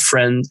I have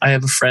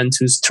a friend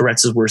whose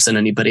Tourette's is worse than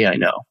anybody I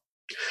know.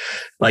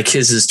 Like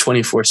his is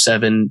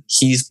 24/7.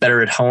 He's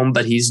better at home,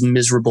 but he's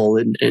miserable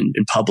in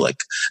public.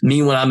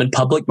 Me, when I'm in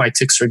public, my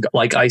tics are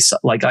like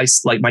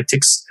my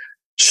tics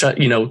shut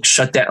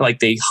down, like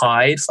they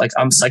hide. Like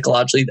I'm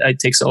psychologically, it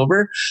takes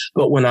over.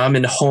 But when I'm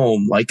in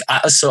home,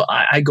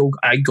 I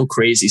go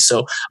crazy.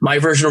 So my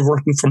version of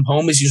working from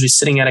home is usually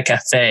sitting at a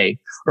cafe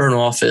or an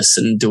office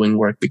and doing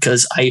work,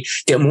 because I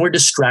get more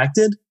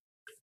distracted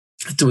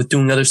with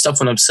doing other stuff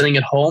when I'm sitting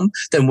at home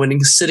than when I'm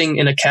sitting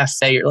in a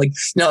cafe. Or like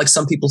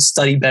some people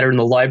study better in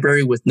the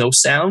library with no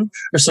sound,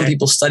 or some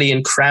people study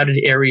in crowded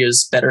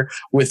areas better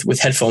with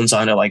headphones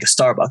on, like a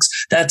Starbucks.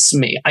 That's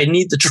me. I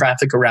need the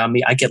traffic around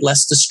me. I get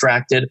less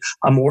distracted.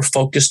 I'm more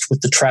focused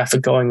with the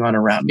traffic going on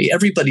around me.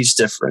 Everybody's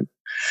different,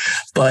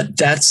 but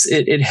that's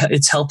it.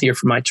 It's healthier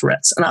for my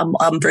Tourette's, and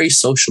I'm very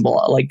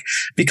sociable. Like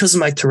because of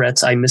my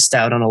Tourette's, I missed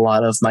out on a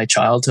lot of my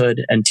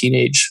childhood and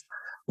teenage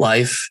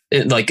life,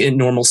 in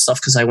normal stuff,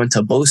 because I went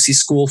to BOCES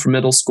school for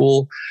middle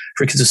school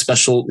for kids with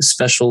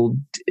special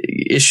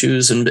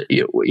issues, and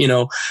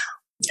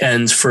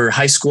and for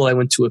high school I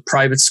went to a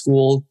private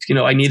school.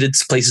 I needed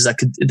places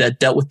that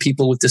dealt with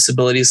people with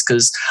disabilities,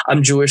 because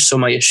I'm Jewish, so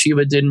my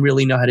yeshiva didn't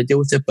really know how to deal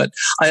with it. But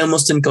I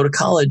almost didn't go to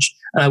college,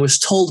 and I was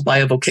told by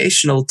a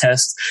vocational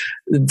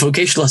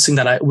testing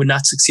that I would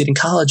not succeed in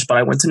college. But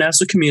I went to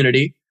Nassau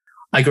Community.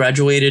 I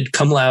graduated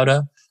cum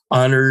laude,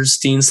 honors,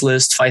 Dean's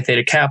List, Phi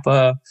Theta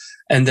Kappa.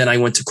 And then I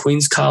went to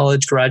Queens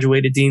College,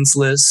 graduated Dean's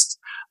List.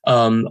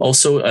 And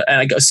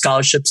I got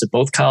scholarships at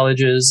both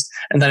colleges.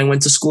 And then I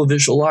went to School of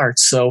Visual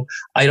Arts. So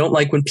I don't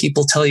like when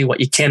people tell you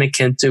what you can and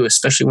can't do,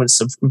 especially when it's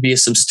via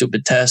some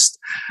stupid test.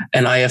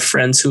 And I have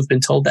friends who've been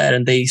told that,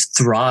 and they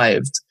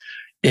thrived.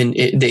 And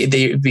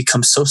they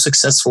become so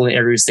successful in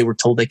areas they were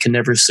told they can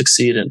never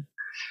succeed in.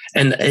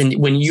 And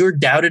when you're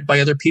doubted by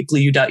other people,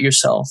 you doubt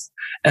yourself.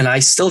 And I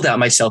still doubt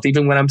myself,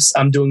 even when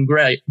I'm doing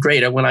great.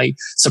 When I've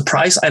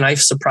surprised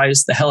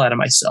the hell out of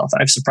myself.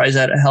 I've surprised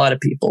the hell out of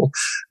people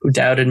who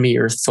doubted me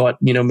or thought,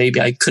 maybe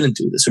I couldn't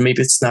do this, or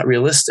maybe it's not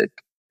realistic.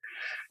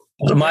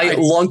 Okay. My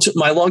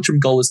long-term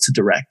goal is to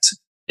direct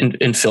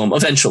in film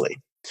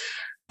eventually.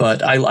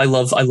 But I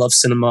love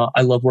cinema.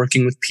 I love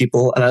working with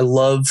people, and I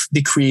love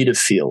the creative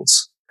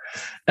fields.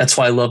 That's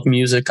why I love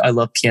music. I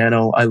love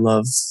piano. I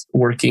love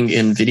working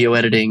in video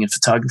editing and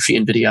photography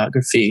and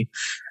videography.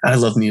 And I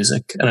love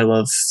music and I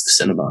love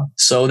cinema.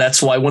 So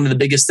that's why one of the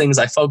biggest things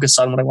I focus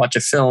on when I watch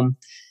a film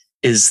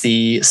is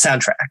the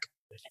soundtrack.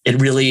 It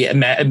really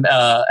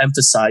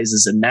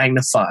emphasizes and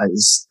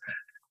magnifies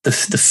the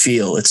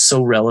feel. It's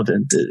so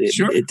relevant.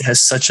 It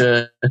has such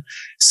an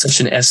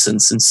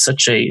essence and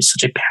such a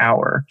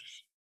power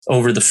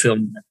over the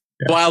film.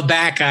 A while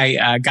back,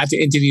 I got to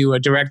interview a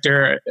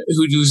director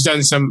who's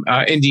done some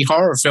indie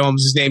horror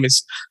films. His name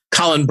is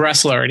Colin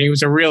Bressler, and he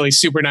was a really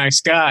super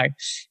nice guy.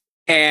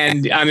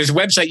 And on his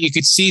website, you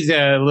could see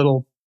the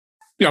little,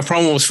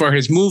 promos for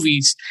his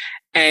movies.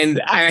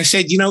 And I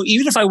said,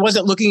 even if I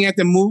wasn't looking at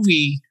the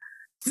movie,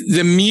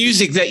 the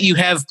music that you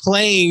have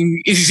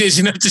playing is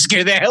enough to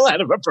scare the hell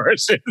out of a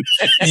person.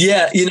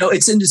 Yeah,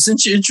 it's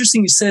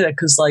interesting you say that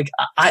because,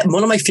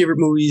 one of my favorite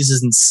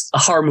movies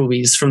horror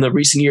movies from the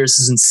recent years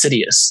is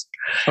Insidious.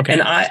 Okay.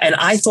 And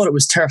I thought it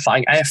was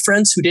terrifying. I have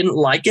friends who didn't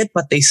like it,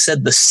 but they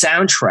said the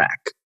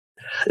soundtrack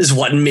is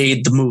what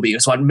made the movie.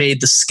 It's what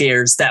made the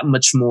scares that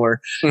much more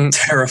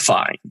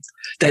terrifying.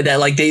 That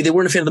they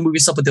weren't a fan of the movie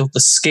itself, but the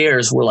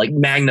scares were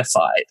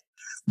magnified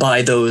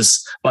by the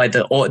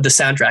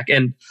soundtrack.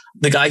 And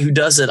the guy who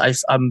does it,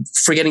 I'm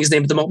forgetting his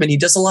name at the moment. He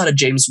does a lot of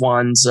James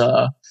Wan's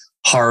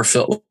horror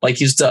film.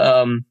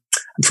 I'm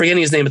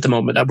forgetting his name at the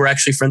moment. We're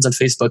actually friends on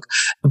Facebook,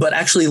 but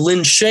actually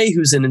Lynn Shay,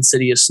 who's in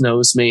Insidious,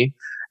 knows me.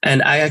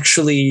 And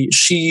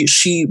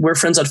we're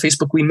friends on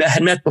Facebook. We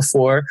had met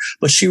before,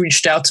 but she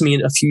reached out to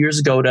me a few years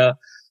ago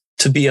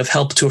to be of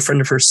help to a friend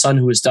of her son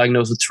who was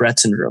diagnosed with Tourette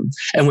syndrome.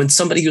 And when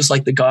somebody who's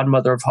the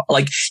godmother of,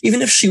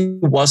 even if she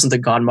wasn't the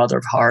godmother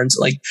of horror,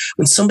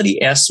 when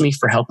somebody asks me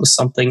for help with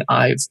something,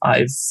 I've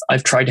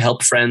tried to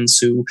help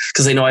friends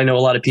because I know a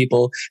lot of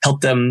people,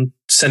 help them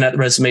send out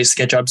resumes to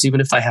get jobs.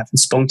 Even if I haven't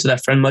spoken to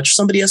that friend much,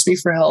 somebody asks me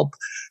for help,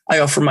 I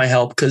offer my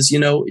help because,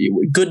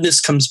 goodness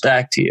comes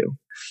back to you.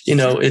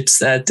 It's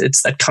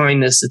that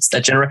kindness, it's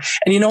that generosity.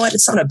 And you know what?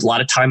 It's not a lot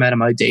of time out of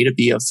my day to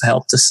be of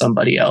help to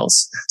somebody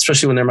else,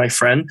 especially when they're my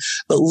friend.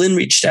 But Lynn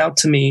reached out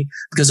to me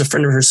because a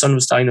friend of her son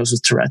was diagnosed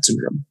with Tourette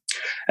syndrome.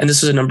 And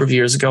this was a number of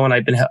years ago. And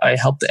I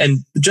helped.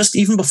 And just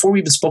even before we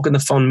even spoke on the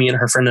phone, me and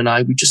her friend and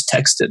I, we just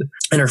texted.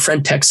 And her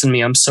friend texted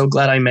me, "I'm so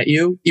glad I met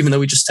you," even though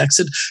we just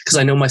texted, because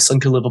I know my son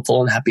could live a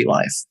full and happy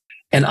life.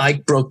 And I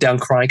broke down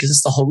crying because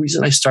it's the whole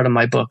reason I started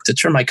my book, to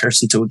turn my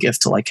curse into a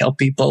gift, to help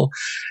people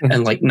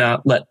and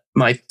not let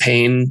my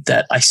pain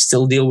that I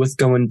still deal with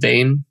go in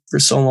vain for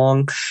so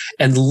long.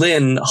 And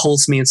Lynn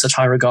holds me in such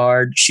high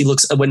regard. She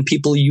looks when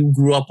people you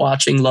grew up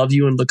watching love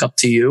you and look up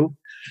to you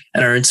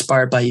and are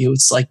inspired by you.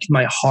 It's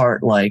my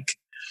heart,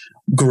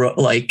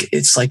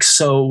 it's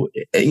so,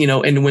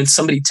 and when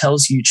somebody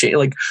tells you,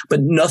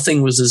 but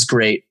nothing was as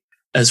great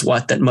as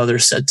what that mother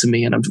said to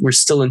me. And we're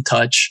still in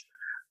touch.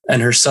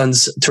 And her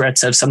son's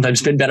Tourette's have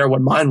sometimes been better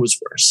when mine was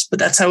worse, but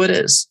that's how it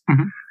is.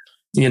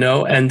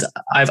 And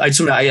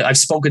I've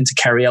spoken to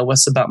Carrie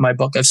Elwes about my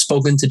book. I've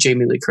spoken to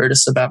Jamie Lee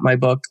Curtis about my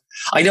book.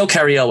 I know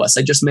Carrie Elwes.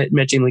 I just met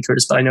Jamie Lee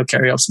Curtis, but I know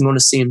Carrie Elwes. I'm going to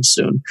see him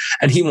soon,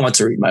 and he wants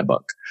to read my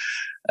book.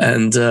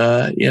 And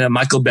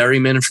Michael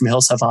Berryman from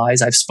Hills Have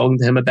Eyes. I've spoken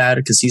to him about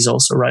it because he's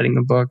also writing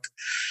a book.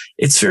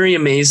 It's very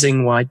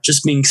amazing why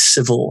just being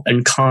civil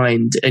and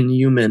kind and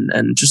human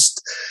and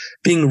just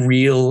being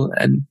real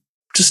and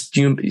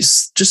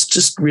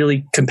just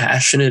really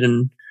compassionate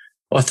and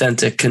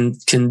authentic can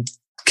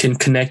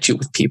connect you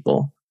with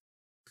people,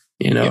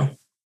 Yeah.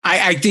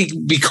 I think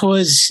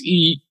because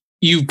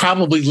you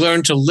probably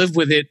learned to live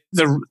with it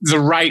the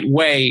right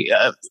way,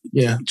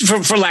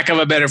 for lack of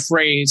a better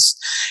phrase.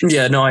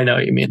 Yeah, no, I know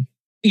what you mean.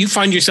 You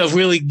find yourself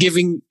really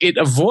giving it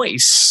a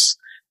voice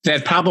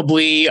that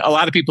probably a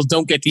lot of people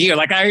don't get to hear.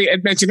 Like I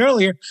had mentioned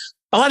earlier,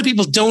 a lot of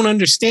people don't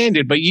understand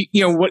it, but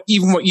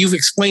what you've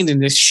explained in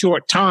this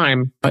short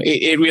time,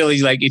 it really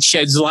it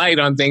sheds light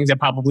on things that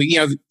probably,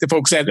 the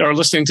folks that are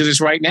listening to this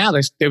right now,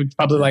 they would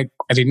probably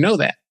I didn't know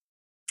that.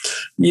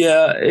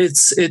 Yeah,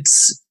 it's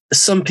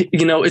some,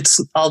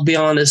 I'll be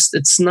honest,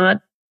 it's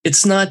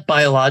not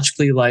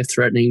biologically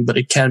life-threatening, but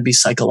it can be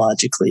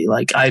psychologically.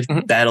 I've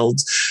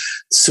battled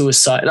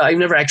suicide. I've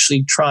never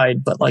actually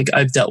tried, but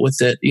I've dealt with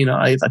it.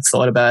 I've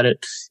thought about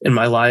it in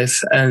my life,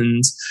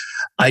 and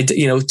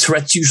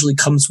Tourette's usually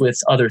comes with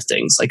other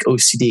things like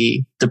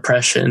OCD,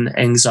 depression,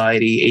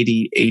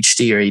 anxiety,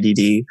 ADHD or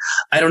ADD.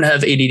 I don't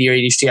have ADD or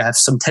ADHD. I have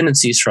some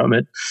tendencies from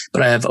it,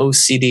 but I have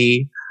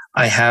OCD.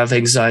 I have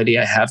anxiety.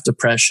 I have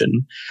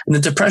depression. And the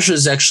depression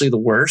is actually the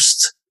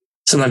worst,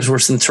 sometimes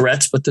worse than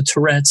Tourette's, but the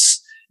Tourette's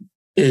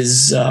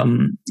is,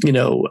 I'm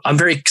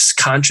very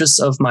conscious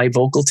of my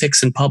vocal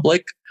tics in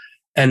public.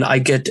 And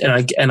I've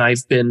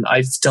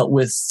dealt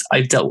with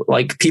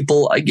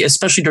people,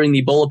 especially during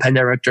the Ebola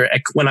pandemic,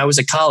 when I was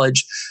at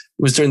college,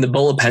 was during the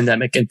Ebola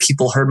pandemic, and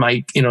people heard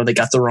they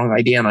got the wrong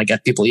idea, and I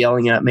got people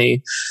yelling at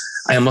me.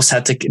 I almost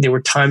had to, there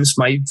were times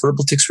my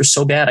verbal tics were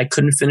so bad, I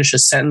couldn't finish a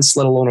sentence,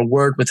 let alone a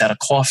word, without a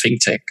coughing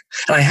tic.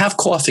 And I have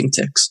coughing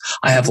tics.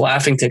 I have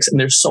laughing tics, and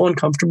they're so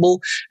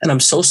uncomfortable, and I'm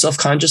so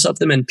self-conscious of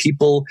them, and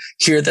people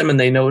hear them and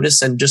they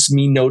notice, and just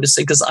me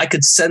noticing, because I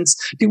could sense,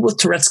 people with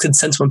Tourette's can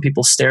sense when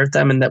people stare at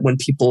them, and that when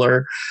people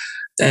are,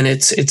 and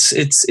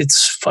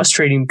it's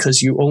frustrating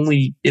because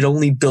it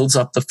only builds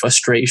up the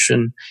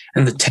frustration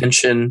and the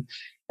tension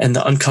and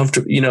the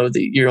uncomfortable,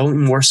 you're only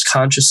more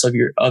conscious of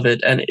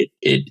it, and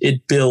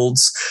it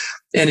builds,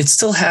 and it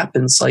still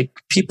happens. Like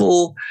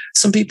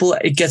some people,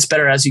 it gets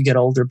better as you get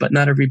older, but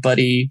not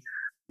everybody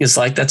is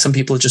like that. Some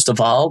people, it just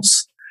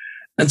evolves.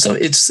 And so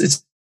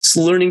it's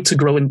learning to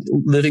grow and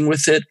living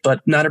with it,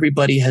 but not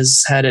everybody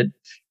has had it.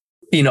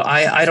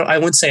 I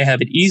wouldn't say I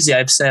have it easy.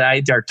 I've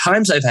said there are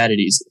times I've had it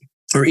easy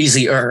or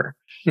easier.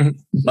 Mm-hmm.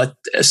 But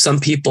some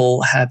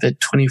people have it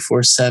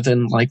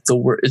 24/7, like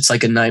it's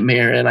like a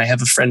nightmare. And I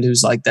have a friend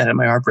who's like that, and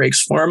my heart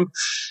breaks for him.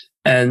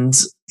 And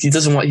he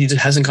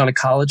hasn't gone to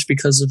college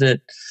because of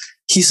it.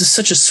 He's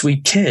such a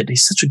sweet kid.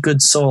 He's such a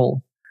good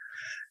soul.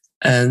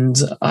 And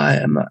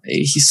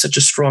he's such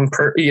a strong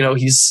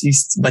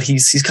but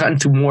he's gotten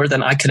through more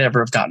than I could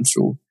ever have gotten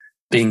through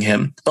being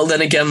him. But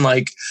then again,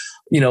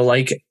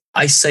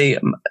 I say,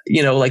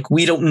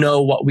 we don't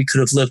know what we could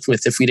have lived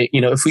with if we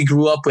didn't, if we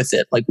grew up with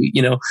it,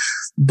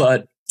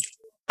 but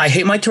I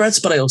hate my Tourette's,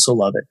 but I also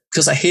love it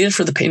because I hate it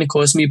for the pain it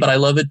caused me, but I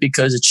love it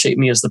because it shaped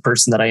me as the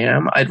person that I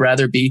am. I'd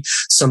rather be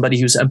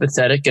somebody who's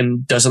empathetic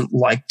and doesn't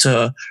like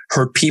to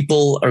hurt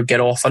people or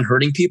get off on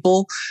hurting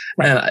people,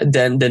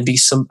 than be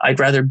I'd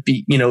rather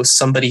be,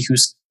 somebody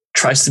who's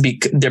tries to be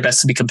their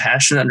best to be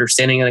compassionate,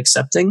 understanding, and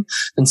accepting,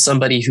 than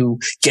somebody who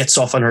gets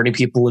off on hurting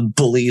people and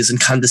bullies and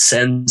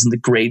condescends and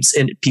degrades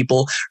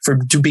people for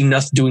doing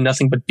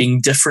nothing but being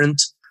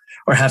different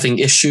or having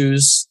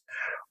issues.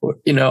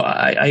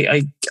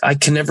 I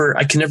can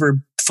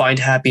never find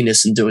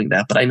happiness in doing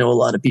that. But I know a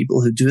lot of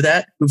people who do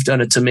that, who've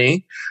done it to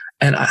me,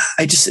 and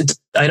I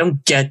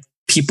don't get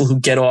people who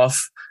get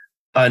off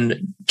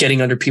on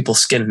getting under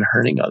people's skin and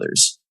hurting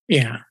others.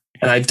 Yeah.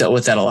 And I've dealt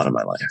with that a lot in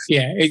my life.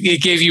 Yeah.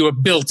 It gave you a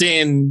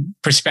built-in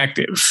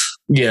perspective.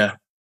 Yeah.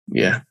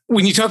 Yeah.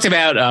 When you talked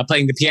about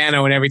playing the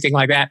piano and everything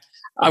like that,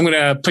 I'm going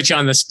to put you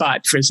on the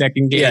spot for a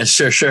second, Gabe. Yeah,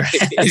 sure.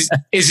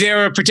 Is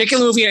there a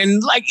particular movie,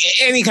 and like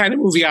any kind of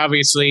movie,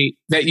 obviously,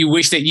 that you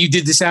wish that you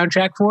did the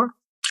soundtrack for?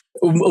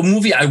 A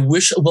movie I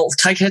wish,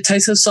 can I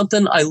say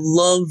something? I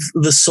love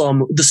the Saw.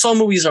 The Saw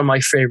movies are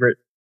my favorite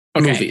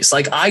movies.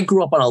 Like, I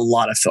grew up on a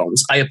lot of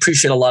films. I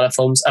appreciate a lot of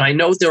films, and I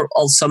know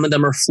some of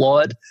them are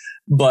flawed.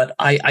 But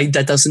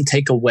that doesn't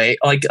take away,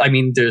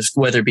 there's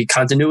whether it be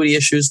continuity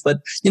issues, but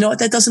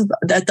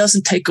that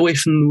doesn't take away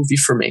from the movie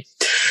for me.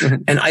 Mm-hmm.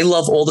 And I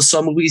love all the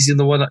Saw movies, even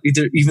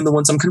the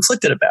ones I'm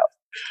conflicted about,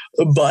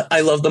 but I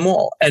love them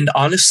all. And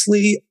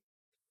honestly,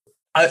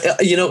 I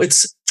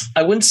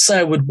wouldn't say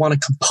I would want to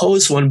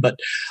compose one, but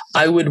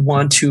I would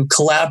want to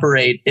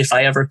collaborate if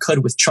I ever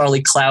could with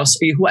Charlie Klaus,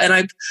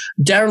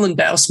 Darren Lynn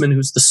Bousman,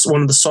 who's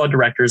one of the Saw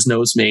directors,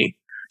 knows me.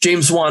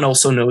 James Wan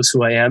also knows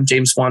who I am.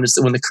 James Wan is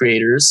one of the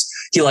creators.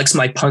 He likes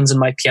my puns and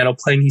my piano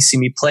playing. He's seen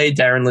me play.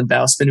 Darren Lynn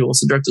Bousman, who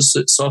also directed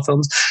Saw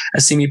films,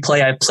 has seen me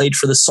play. I played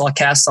for the Saw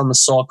cast on the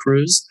Saw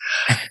cruise,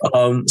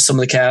 some of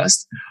the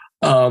cast.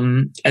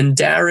 And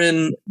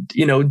Darren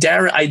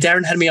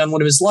had me on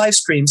one of his live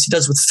streams. He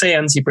does with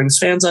fans. He brings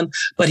fans on,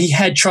 but he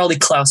had Charlie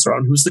Klaus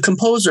on, who's the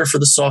composer for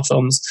the Saw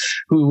films,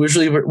 who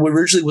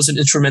originally was an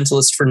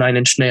instrumentalist for Nine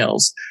Inch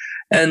Nails.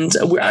 And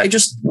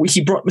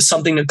he brought me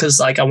something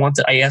because I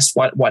asked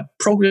what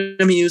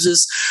program he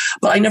uses,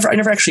 but I never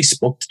actually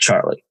spoke to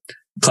Charlie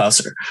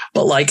Klauser.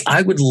 But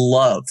I would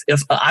love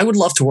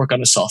to work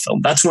on a Saw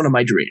film. That's one of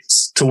my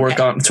dreams, to work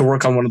on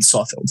one of the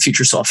Saw films,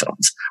 future Saw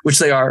films, which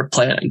they are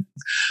planning.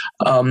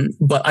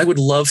 But I would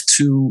love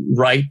to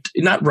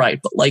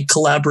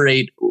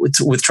collaborate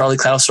with Charlie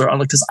Klauser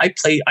on it, because I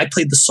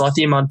played the Saw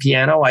theme on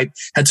piano. I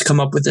had to come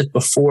up with it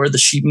before the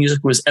sheet music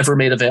was ever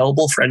made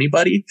available for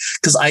anybody,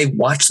 because I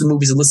watched the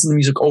movies and listened to the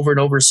music over and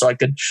over,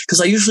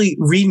 because I usually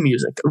read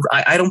music.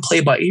 I don't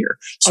play by ear,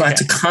 so I had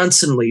to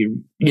constantly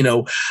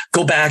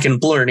go back and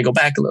blur and go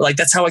back.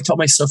 That's how I taught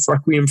myself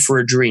Requiem for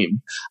a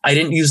Dream. I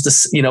didn't use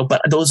this,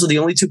 but those are the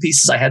only two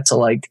pieces I had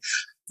to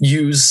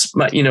use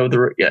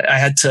I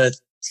had to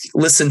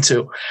listen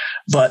to.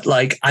 But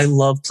I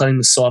love playing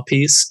the Saw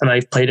piece, and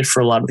I played it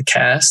for a lot of the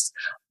cast,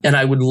 and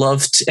I would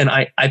love to, and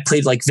I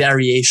played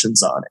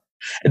variations on it.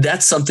 And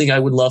that's something I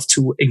would love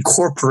to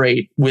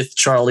incorporate with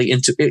Charlie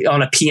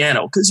on a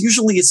piano, because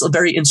usually it's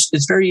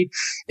very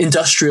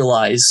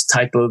industrialized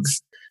type of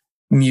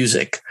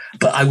music.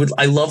 But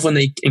I love when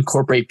they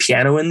incorporate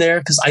piano in there,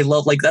 because I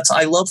love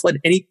when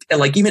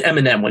even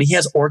Eminem,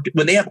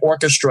 when they have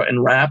orchestra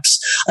and raps,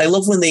 I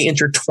love when they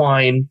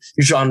intertwine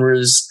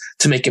genres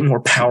to make it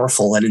more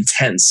powerful and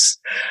intense,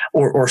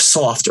 or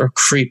soft or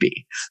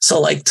creepy.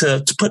 So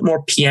to put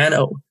more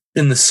piano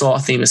in the Saw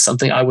theme is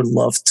something I would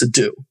love to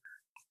do.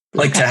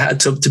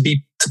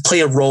 To play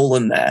a role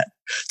in that,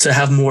 to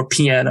have more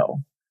piano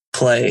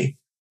play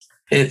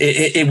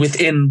it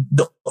within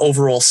the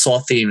overall Saw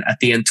theme at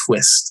the end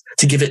twist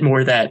to give it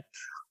more that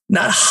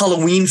not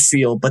Halloween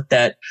feel, but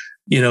that,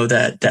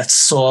 that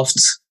soft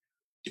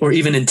or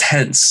even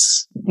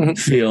intense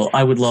feel.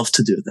 I would love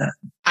to do that.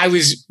 I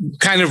was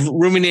kind of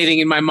ruminating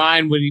in my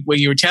mind when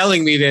you were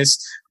telling me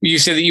this. You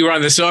said that you were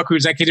on the Saw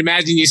cruise. I could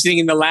imagine you sitting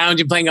in the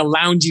lounge and playing a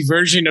loungy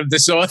version of the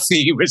Saw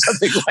theme or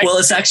something like well,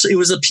 it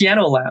was a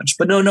piano lounge,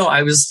 but no,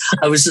 I was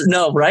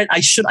no, right. I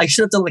should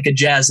have done like a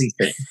jazzy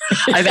thing.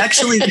 I've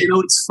actually,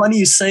 it's funny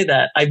you say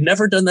that. I've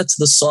never done that to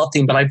the Saw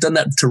theme, but I've done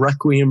that to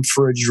Requiem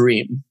for a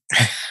Dream,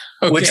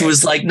 okay. Which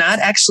was like not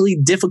actually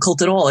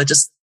difficult at all.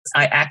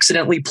 I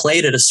accidentally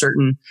played at a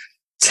certain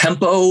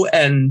tempo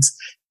and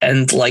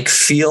like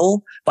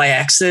feel by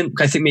accident.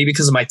 I think maybe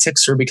because of my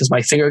tics or because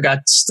my finger got,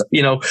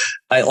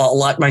 I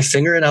locked my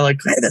finger and I like,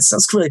 hey, that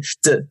sounds cool.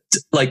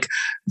 Like,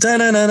 so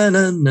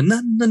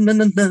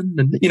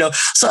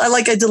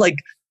I did like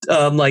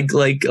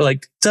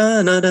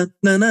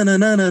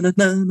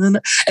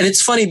and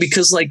it's funny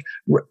because like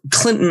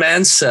Clinton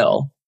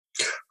Mansell,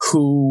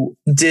 who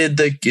did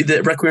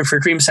the Requiem for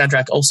a Dream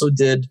soundtrack, also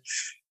did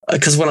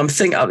because when I'm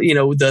thinking,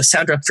 the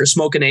soundtrack for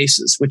Smoke and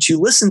Aces, which you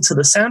listen to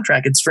the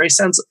soundtrack, it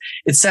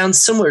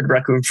sounds similar to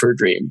Requiem for a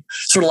Dream,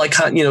 sort of like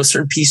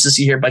certain pieces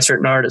you hear by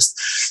certain artists.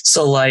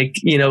 So like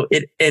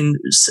and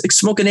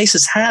Smoke and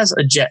Aces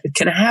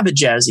can have a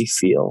jazzy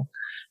feel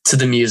to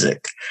the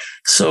music.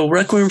 So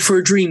Requiem for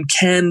a Dream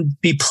can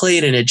be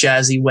played in a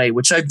jazzy way,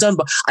 which I've done.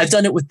 But I've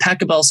done it with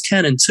Pachelbel's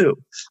Canon too.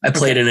 I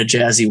played in a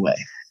jazzy way.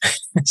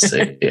 So,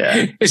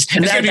 yeah, it's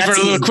gonna be for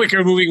a little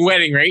quicker moving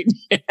wedding, right?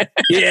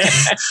 Yeah,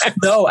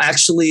 no,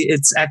 actually,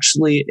 it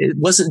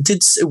was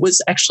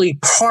actually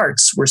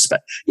parts were a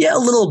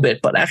little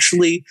bit, but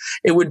actually,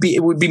 it would be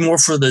more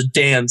for the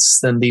dance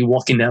than the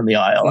walking down the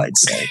aisle. I'd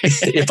say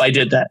if I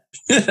did that.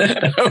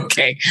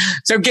 Okay,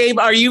 so Gabe,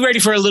 are you ready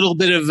for a little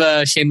bit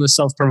of shameless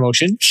self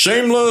promotion?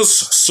 Shameless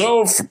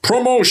self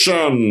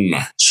promotion.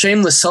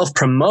 Shameless self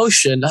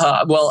promotion.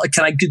 Well,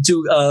 can I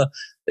do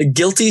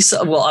guilty?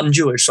 Well, I'm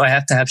Jewish, so I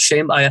have to have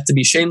shame. I have to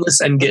be shameless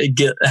and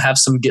have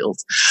some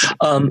guilt.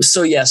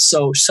 So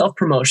self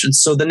promotion.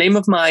 So the name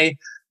of the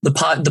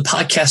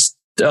podcast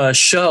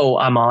show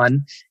I'm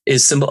on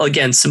is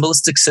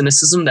Cymbalistic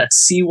Cynicism.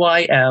 That's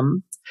Cymbalistic.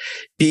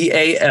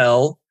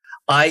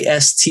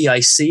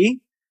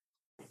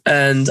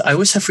 And I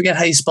always forget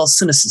how you spell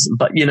cynicism,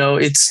 but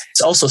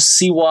it's also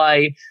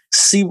CY,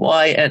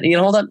 and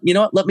hold on. You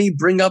know what? Let me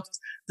bring up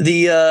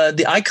the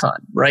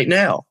icon right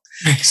now.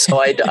 So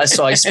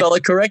I spell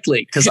it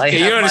correctly because I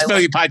you don't spell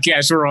your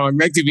podcast wrong.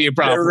 That could be a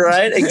problem,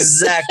 right?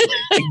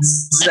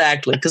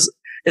 Exactly. Because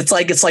it's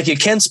like you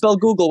can't spell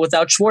Google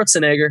without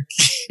Schwarzenegger.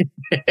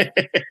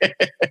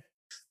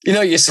 You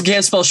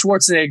can't spell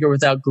Schwarzenegger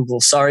without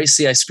Google. Sorry,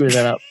 see, I screwed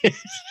that up.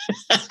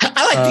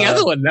 I like the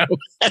other one though.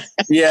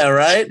 Yeah,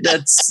 right.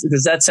 That's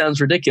because that sounds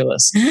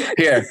ridiculous.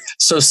 Here,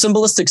 so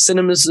Cymbalistic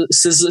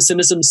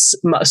Cynicism,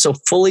 so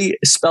fully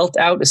spelt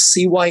out is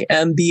Cymbalistic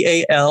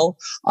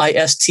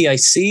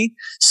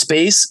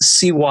space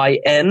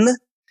Cynicism.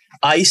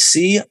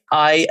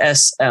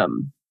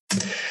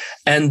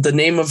 And the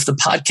name of the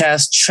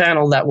podcast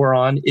channel that we're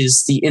on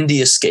is The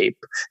Indie Escape.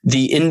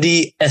 The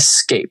Indie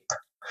Escape.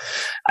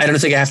 I don't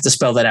think I have to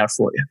spell that out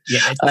for you.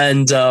 Yeah.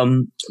 And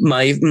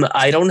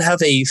I don't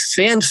have a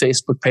fan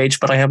Facebook page,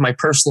 but I have my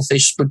personal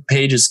Facebook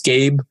page is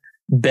Gabe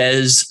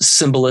Bez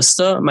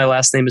Cymbalista. My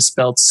last name is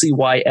spelled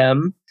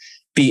Cymbalista.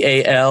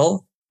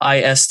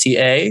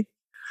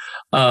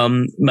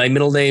 My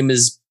middle name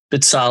is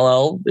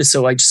Bitzalel,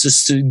 so I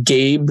just do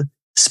Gabe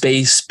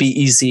space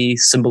Bez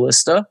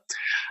Cymbalista.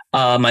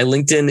 My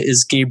LinkedIn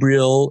is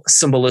Gabriel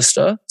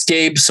Cymbalista.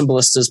 Gabe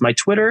Cymbalista is my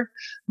Twitter.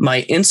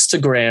 My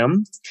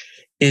Instagram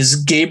is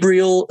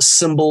Gabriel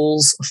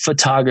Cymbals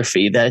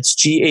Photography. That's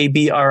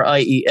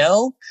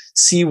GABRIEL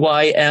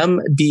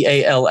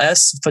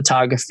CYMBALS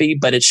Photography,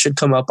 but it should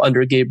come up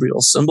under Gabriel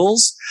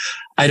Cymbals.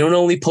 I don't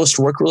only post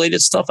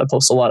work-related stuff. I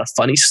post a lot of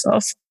funny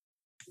stuff.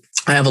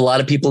 I have a lot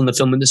of people in the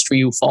film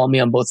industry who follow me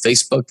on both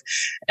Facebook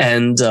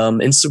and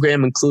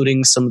Instagram,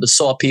 including some of the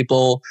Saw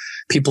people,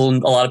 a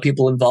lot of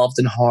people involved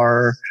in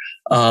horror.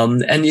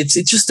 And it's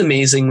just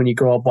amazing when you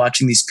grow up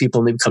watching these people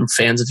and they become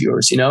fans of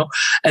yours,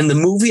 And the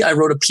movie I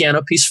wrote a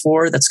piano piece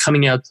for that's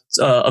coming out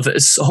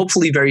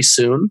hopefully very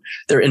soon.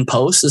 They're in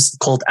post. It's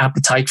called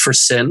Appetite for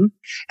Sin,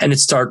 and it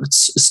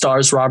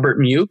stars Robert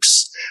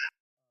Mukes,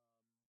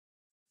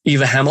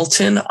 Eva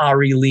Hamilton,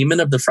 Ari Lehman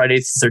of the Friday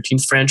the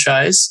 13th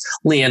franchise,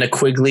 Leanna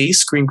Quigley,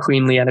 Scream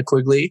Queen Leanna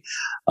Quigley,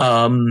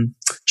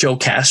 Joe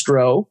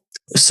Castro.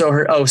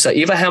 So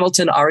Eva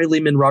Hamilton, Ari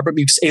Lehman, Robert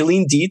Mukes,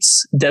 Aileen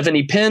Dietz,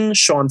 Devaney Pinn,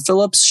 Sean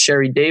Phillips,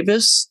 Sherry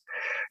Davis.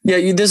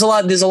 Yeah, there's a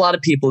lot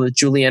of people.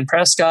 Julianne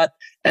Prescott,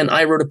 and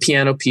I wrote a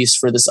piano piece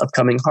for this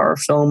upcoming horror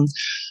film.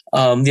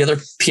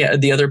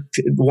 The other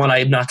one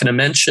I'm not going to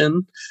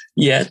mention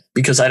yet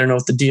because I don't know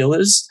what the deal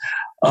is.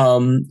 I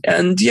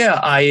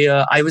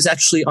was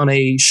actually on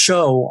a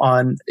show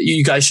on.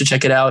 You guys should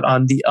check it out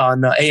on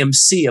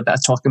AMC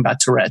talking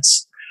about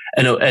Tourette's.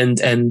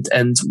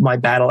 and my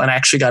battle. And I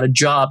actually got a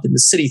job in the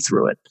city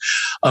through it.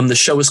 The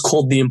show is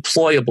called The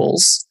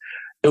Employables.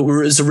 It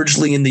was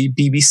originally in the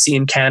BBC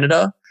in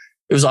Canada.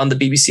 It was on the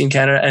BBC in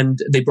Canada, and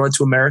they brought it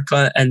to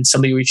America, and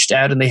somebody reached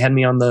out and they had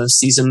me on the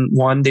season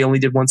 1. They only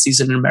did 1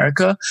 season in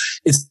America.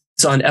 It's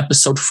on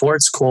episode 4.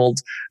 It's called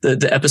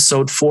the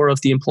episode 4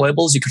 of The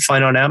Employables. You can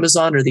find it on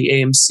Amazon or the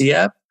AMC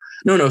app.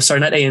 No,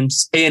 sorry, not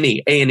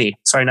AMC, A&E.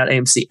 Sorry, not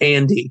AMC,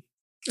 A&D.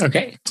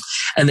 Okay.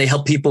 And they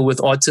help people with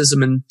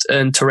autism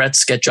and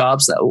Tourette's get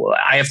jobs.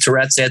 I have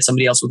Tourette's. I had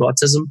somebody else with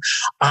autism.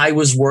 I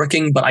was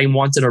working, but I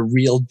wanted a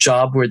real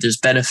job where there's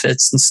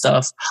benefits and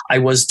stuff. I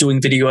was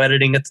doing video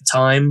editing at the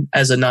time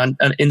as an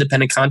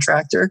independent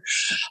contractor.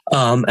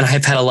 And I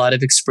have had a lot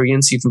of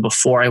experience even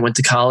before I went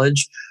to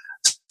college.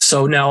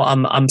 So now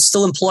I'm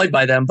still employed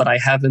by them, but I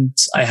haven't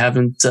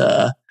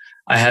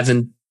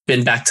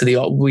been back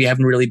to we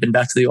haven't really been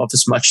back to the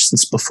office much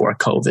since before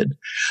COVID,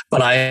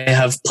 but I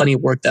have plenty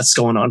of work that's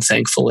going on,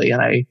 thankfully. And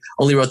I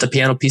only wrote the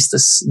piano piece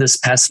this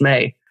past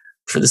May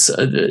for this,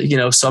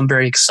 so I'm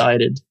very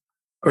excited,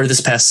 or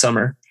this past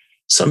summer.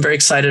 So I'm very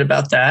excited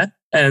about that.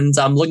 And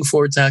I'm looking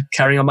forward to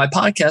carrying on my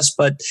podcast.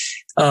 But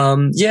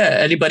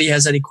anybody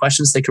has any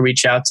questions, they can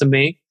reach out to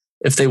me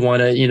if they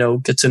want to,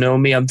 get to know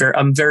me.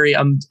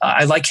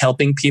 I like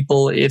helping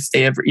people if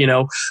they ever,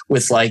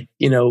 with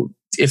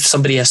if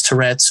somebody has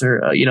Tourette's or,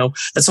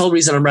 that's the whole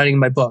reason I'm writing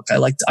my book.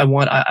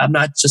 I'm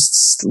not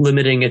just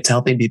limiting it to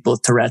helping people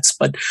with Tourette's,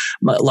 but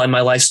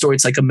my life story,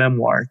 it's like a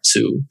memoir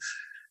to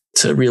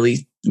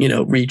really,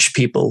 reach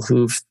people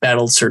who've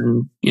battled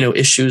certain,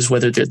 issues,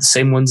 whether they're the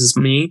same ones as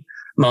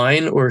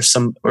mine or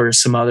some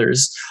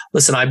others.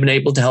 Listen, I've been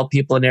able to help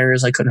people in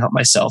areas I couldn't help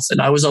myself. And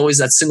I was always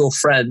that single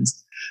friend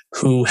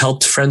who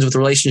helped friends with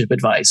relationship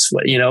advice.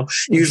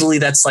 Usually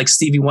that's like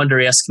Stevie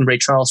Wonder asking Ray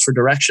Charles for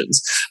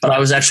directions, but I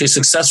was actually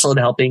successful in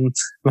helping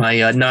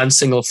my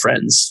non-single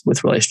friends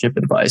with relationship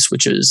advice,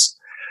 which was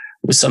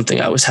something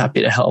I was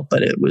happy to help.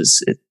 But it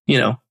was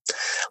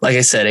like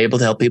I said, able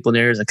to help people in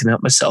areas I can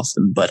help myself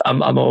in. But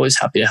I'm always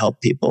happy to help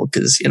people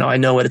because, I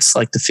know what it's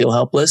like to feel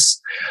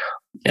helpless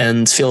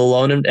and feel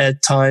alone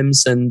at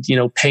times. And,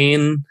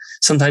 pain,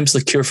 sometimes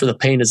the cure for the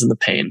pain isn't the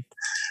pain.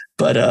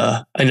 But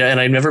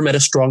I've never met a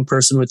strong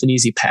person with an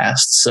easy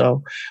past.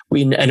 So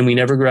we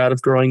never grow out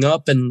of growing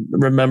up. And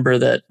remember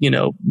that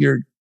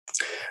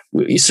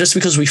it's just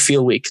because we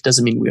feel weak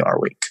doesn't mean we are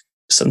weak.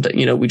 Sometimes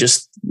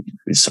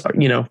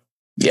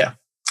yeah.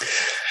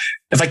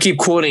 If I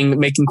keep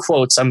making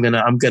quotes, I'm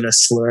gonna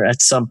slur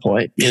at some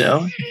point.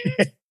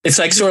 It's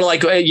like sort of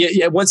like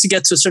once you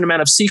get to a certain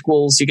amount of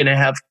sequels, you're gonna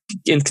have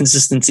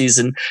inconsistencies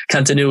and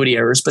continuity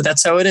errors. But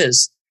that's how it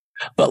is.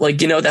 But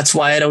that's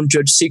why I don't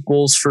judge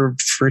sequels for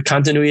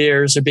continuity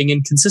errors or being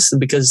inconsistent,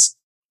 because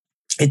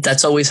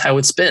that's always how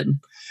it's been,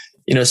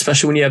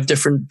 especially when you have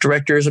different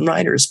directors and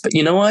writers. But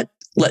you know what?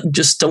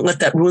 Just don't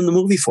let that ruin the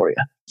movie for you.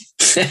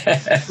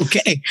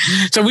 Okay.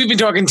 So we've been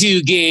talking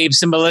to Gabe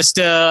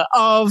Cymbalista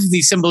of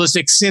the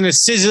Cymbalistic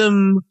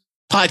Cynicism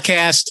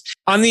podcast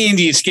on the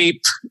Indie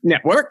Escape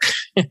Network.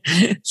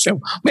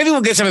 So maybe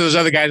we'll get some of those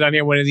other guys on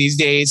here one of these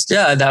days.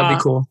 Yeah, that would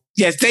be cool.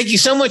 Yeah, thank you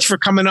so much for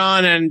coming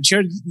on, and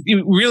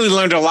you really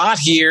learned a lot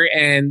here,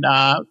 and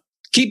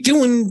keep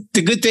doing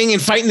the good thing and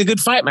fighting the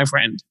good fight, my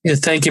friend. Yeah,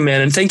 thank you,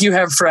 man, and thank you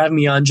for having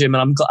me on, Jim.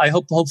 And I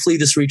hope hopefully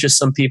this reaches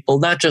some people,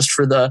 not just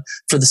for the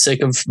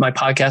sake of my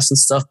podcast and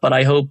stuff, but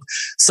I hope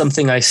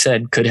something I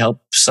said could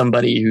help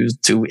somebody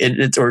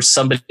or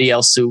somebody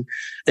else who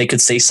they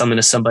could say something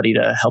to somebody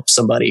to help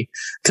somebody.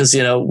 Because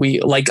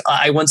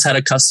I once had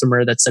a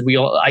customer that said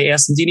I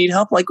asked him, "Do you need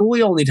help?" Like,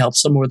 we all need help,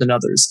 some more than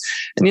others.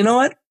 And you know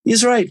what?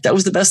 He's right. That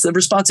was the best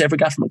response I ever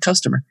got from a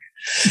customer.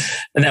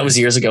 And that was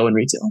years ago in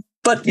retail.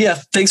 But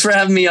yeah, thanks for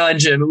having me on,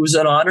 Jim. It was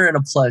an honor and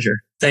a pleasure.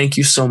 Thank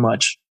you so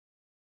much.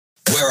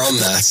 We're on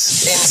that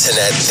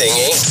internet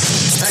thingy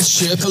at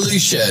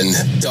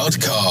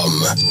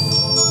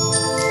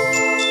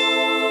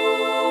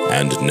SherpaLution.com.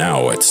 And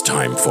now it's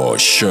time for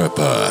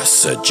Sherpa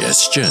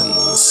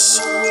Suggestions.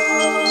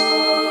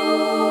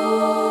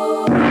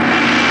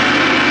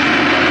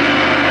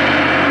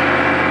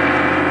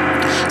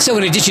 So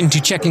in addition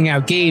to checking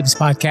out Gabe's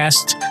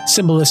podcast,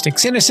 Cymbalistic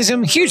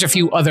Cynicism, here's a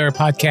few other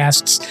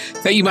podcasts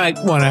that you might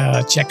want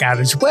to check out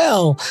as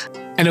well.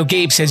 I know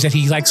Gabe says that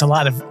he likes a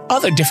lot of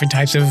other different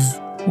types of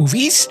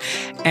movies,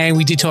 and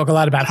we did talk a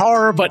lot about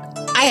horror, but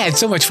I had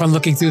so much fun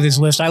looking through this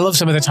list. I love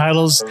some of the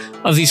titles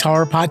of these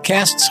horror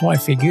podcasts, so I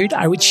figured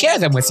I would share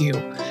them with you.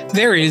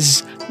 There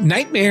is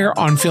Nightmare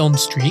on Film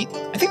Street.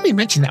 I think we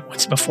mentioned that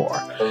once before.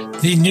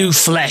 The New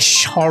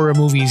Flesh Horror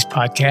Movies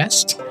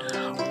Podcast.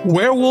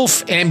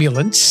 Werewolf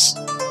Ambulance,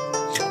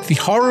 the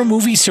Horror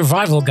Movie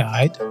Survival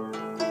Guide,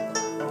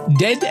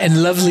 Dead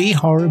and Lovely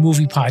Horror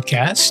Movie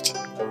Podcast,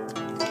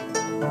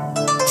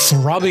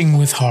 Throbbing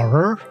with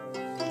Horror,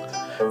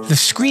 the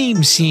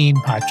Scream Scene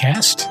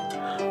Podcast,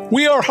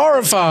 We Are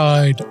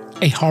Horrified,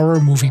 a horror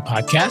movie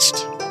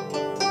podcast,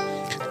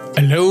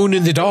 Alone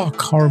in the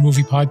Dark Horror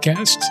Movie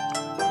Podcast,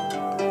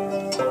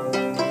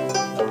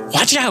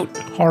 Watch Out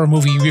Horror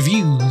Movie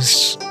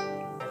Reviews,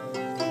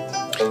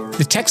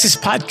 The Texas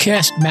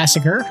Podcast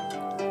Massacre.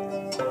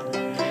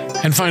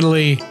 And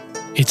finally,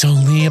 It's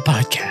Only a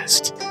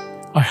Podcast,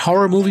 our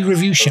horror movie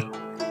review show.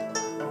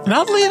 And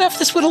oddly enough,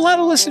 that's what a lot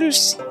of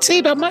listeners say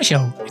about my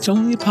show. It's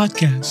only a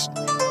podcast.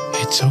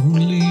 It's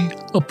only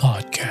a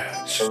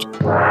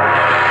podcast.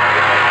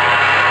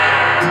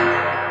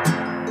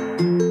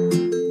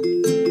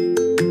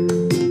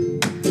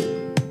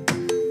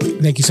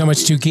 Thank you so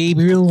much to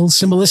Gabriel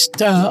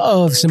Cymbalista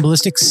of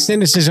Cymbalistic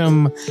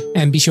Cynicism.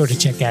 And be sure to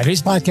check out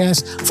his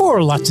podcast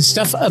for lots of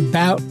stuff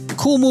about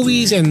cool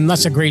movies and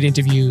lots of great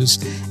interviews.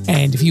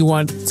 And if you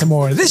want some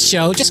more of this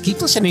show, just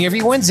keep listening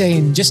every Wednesday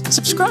and just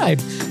subscribe.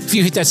 If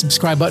you hit that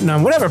subscribe button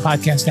on whatever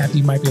podcast app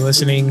you might be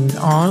listening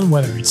on,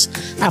 whether it's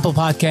Apple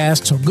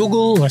Podcasts or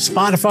Google or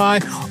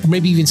Spotify, or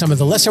maybe even some of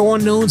the lesser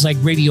unknowns like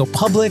Radio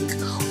Public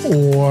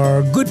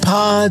or Good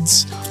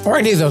Pods, or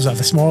any of those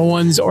other small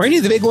ones, or any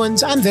of the big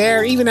ones, I'm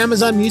there, even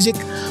Amazon Music,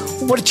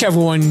 whichever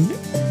one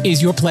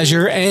is your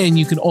pleasure. And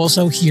you can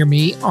also hear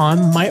me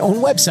on my own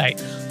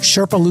website,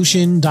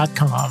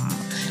 sherpalution.com.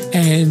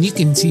 And you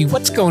can see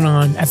what's going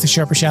on at the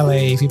Sherpa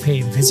Chalet if you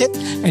pay a visit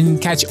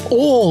and catch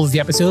all of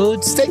the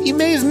episodes that you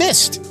may have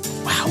missed.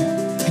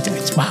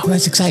 Wow,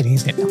 that's exciting,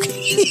 isn't it?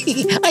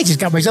 Okay. I just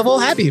got myself all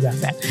happy about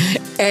that.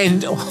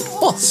 And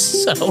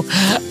also,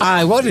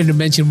 I wanted to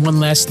mention one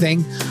last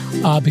thing.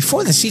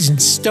 Before the season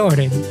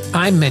started,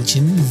 I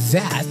mentioned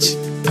that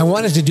I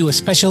wanted to do a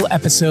special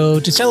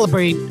episode to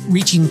celebrate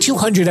reaching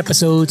 200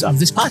 episodes of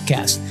this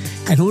podcast.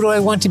 And who do I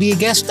want to be a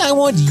guest? I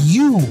want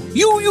you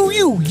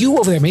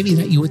over there. Maybe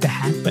not you with the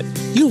hat, but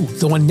you,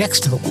 the one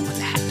next to the one with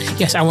the hat.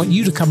 Yes, I want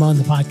you to come on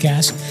the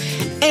podcast.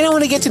 And I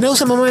want to get to know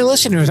some of my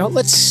listeners.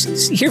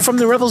 Let's hear from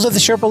the rebels of the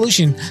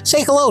Sherpalution.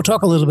 Say hello,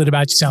 talk a little bit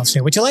about yourself. Say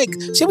what you like,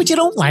 say what you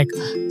don't like.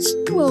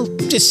 Well,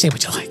 just say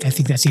what you like. I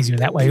think that's easier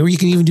that way. Or you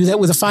can even do that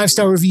with a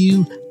 5-star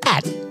review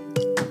at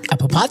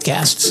Apple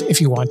Podcasts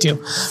if you want to.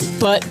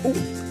 But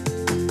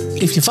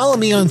if you follow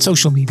me on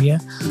social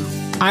media,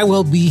 I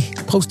will be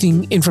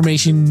posting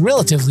information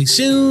relatively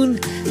soon,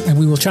 and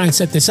we will try and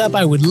set this up.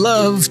 I would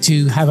love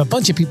to have a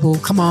bunch of people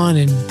come on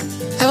and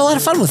have a lot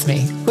of fun with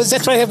me, because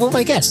that's what I have with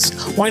my guests.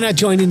 Why not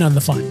join in on the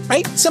fun,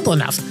 right? Simple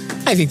enough.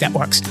 I think that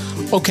works.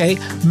 Okay,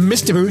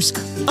 Mr. Bruce,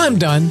 I'm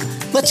done.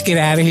 Let's get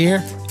out of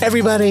here.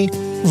 Everybody,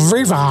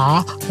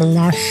 viva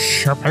la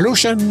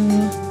Sherpalution.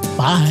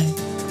 Bye.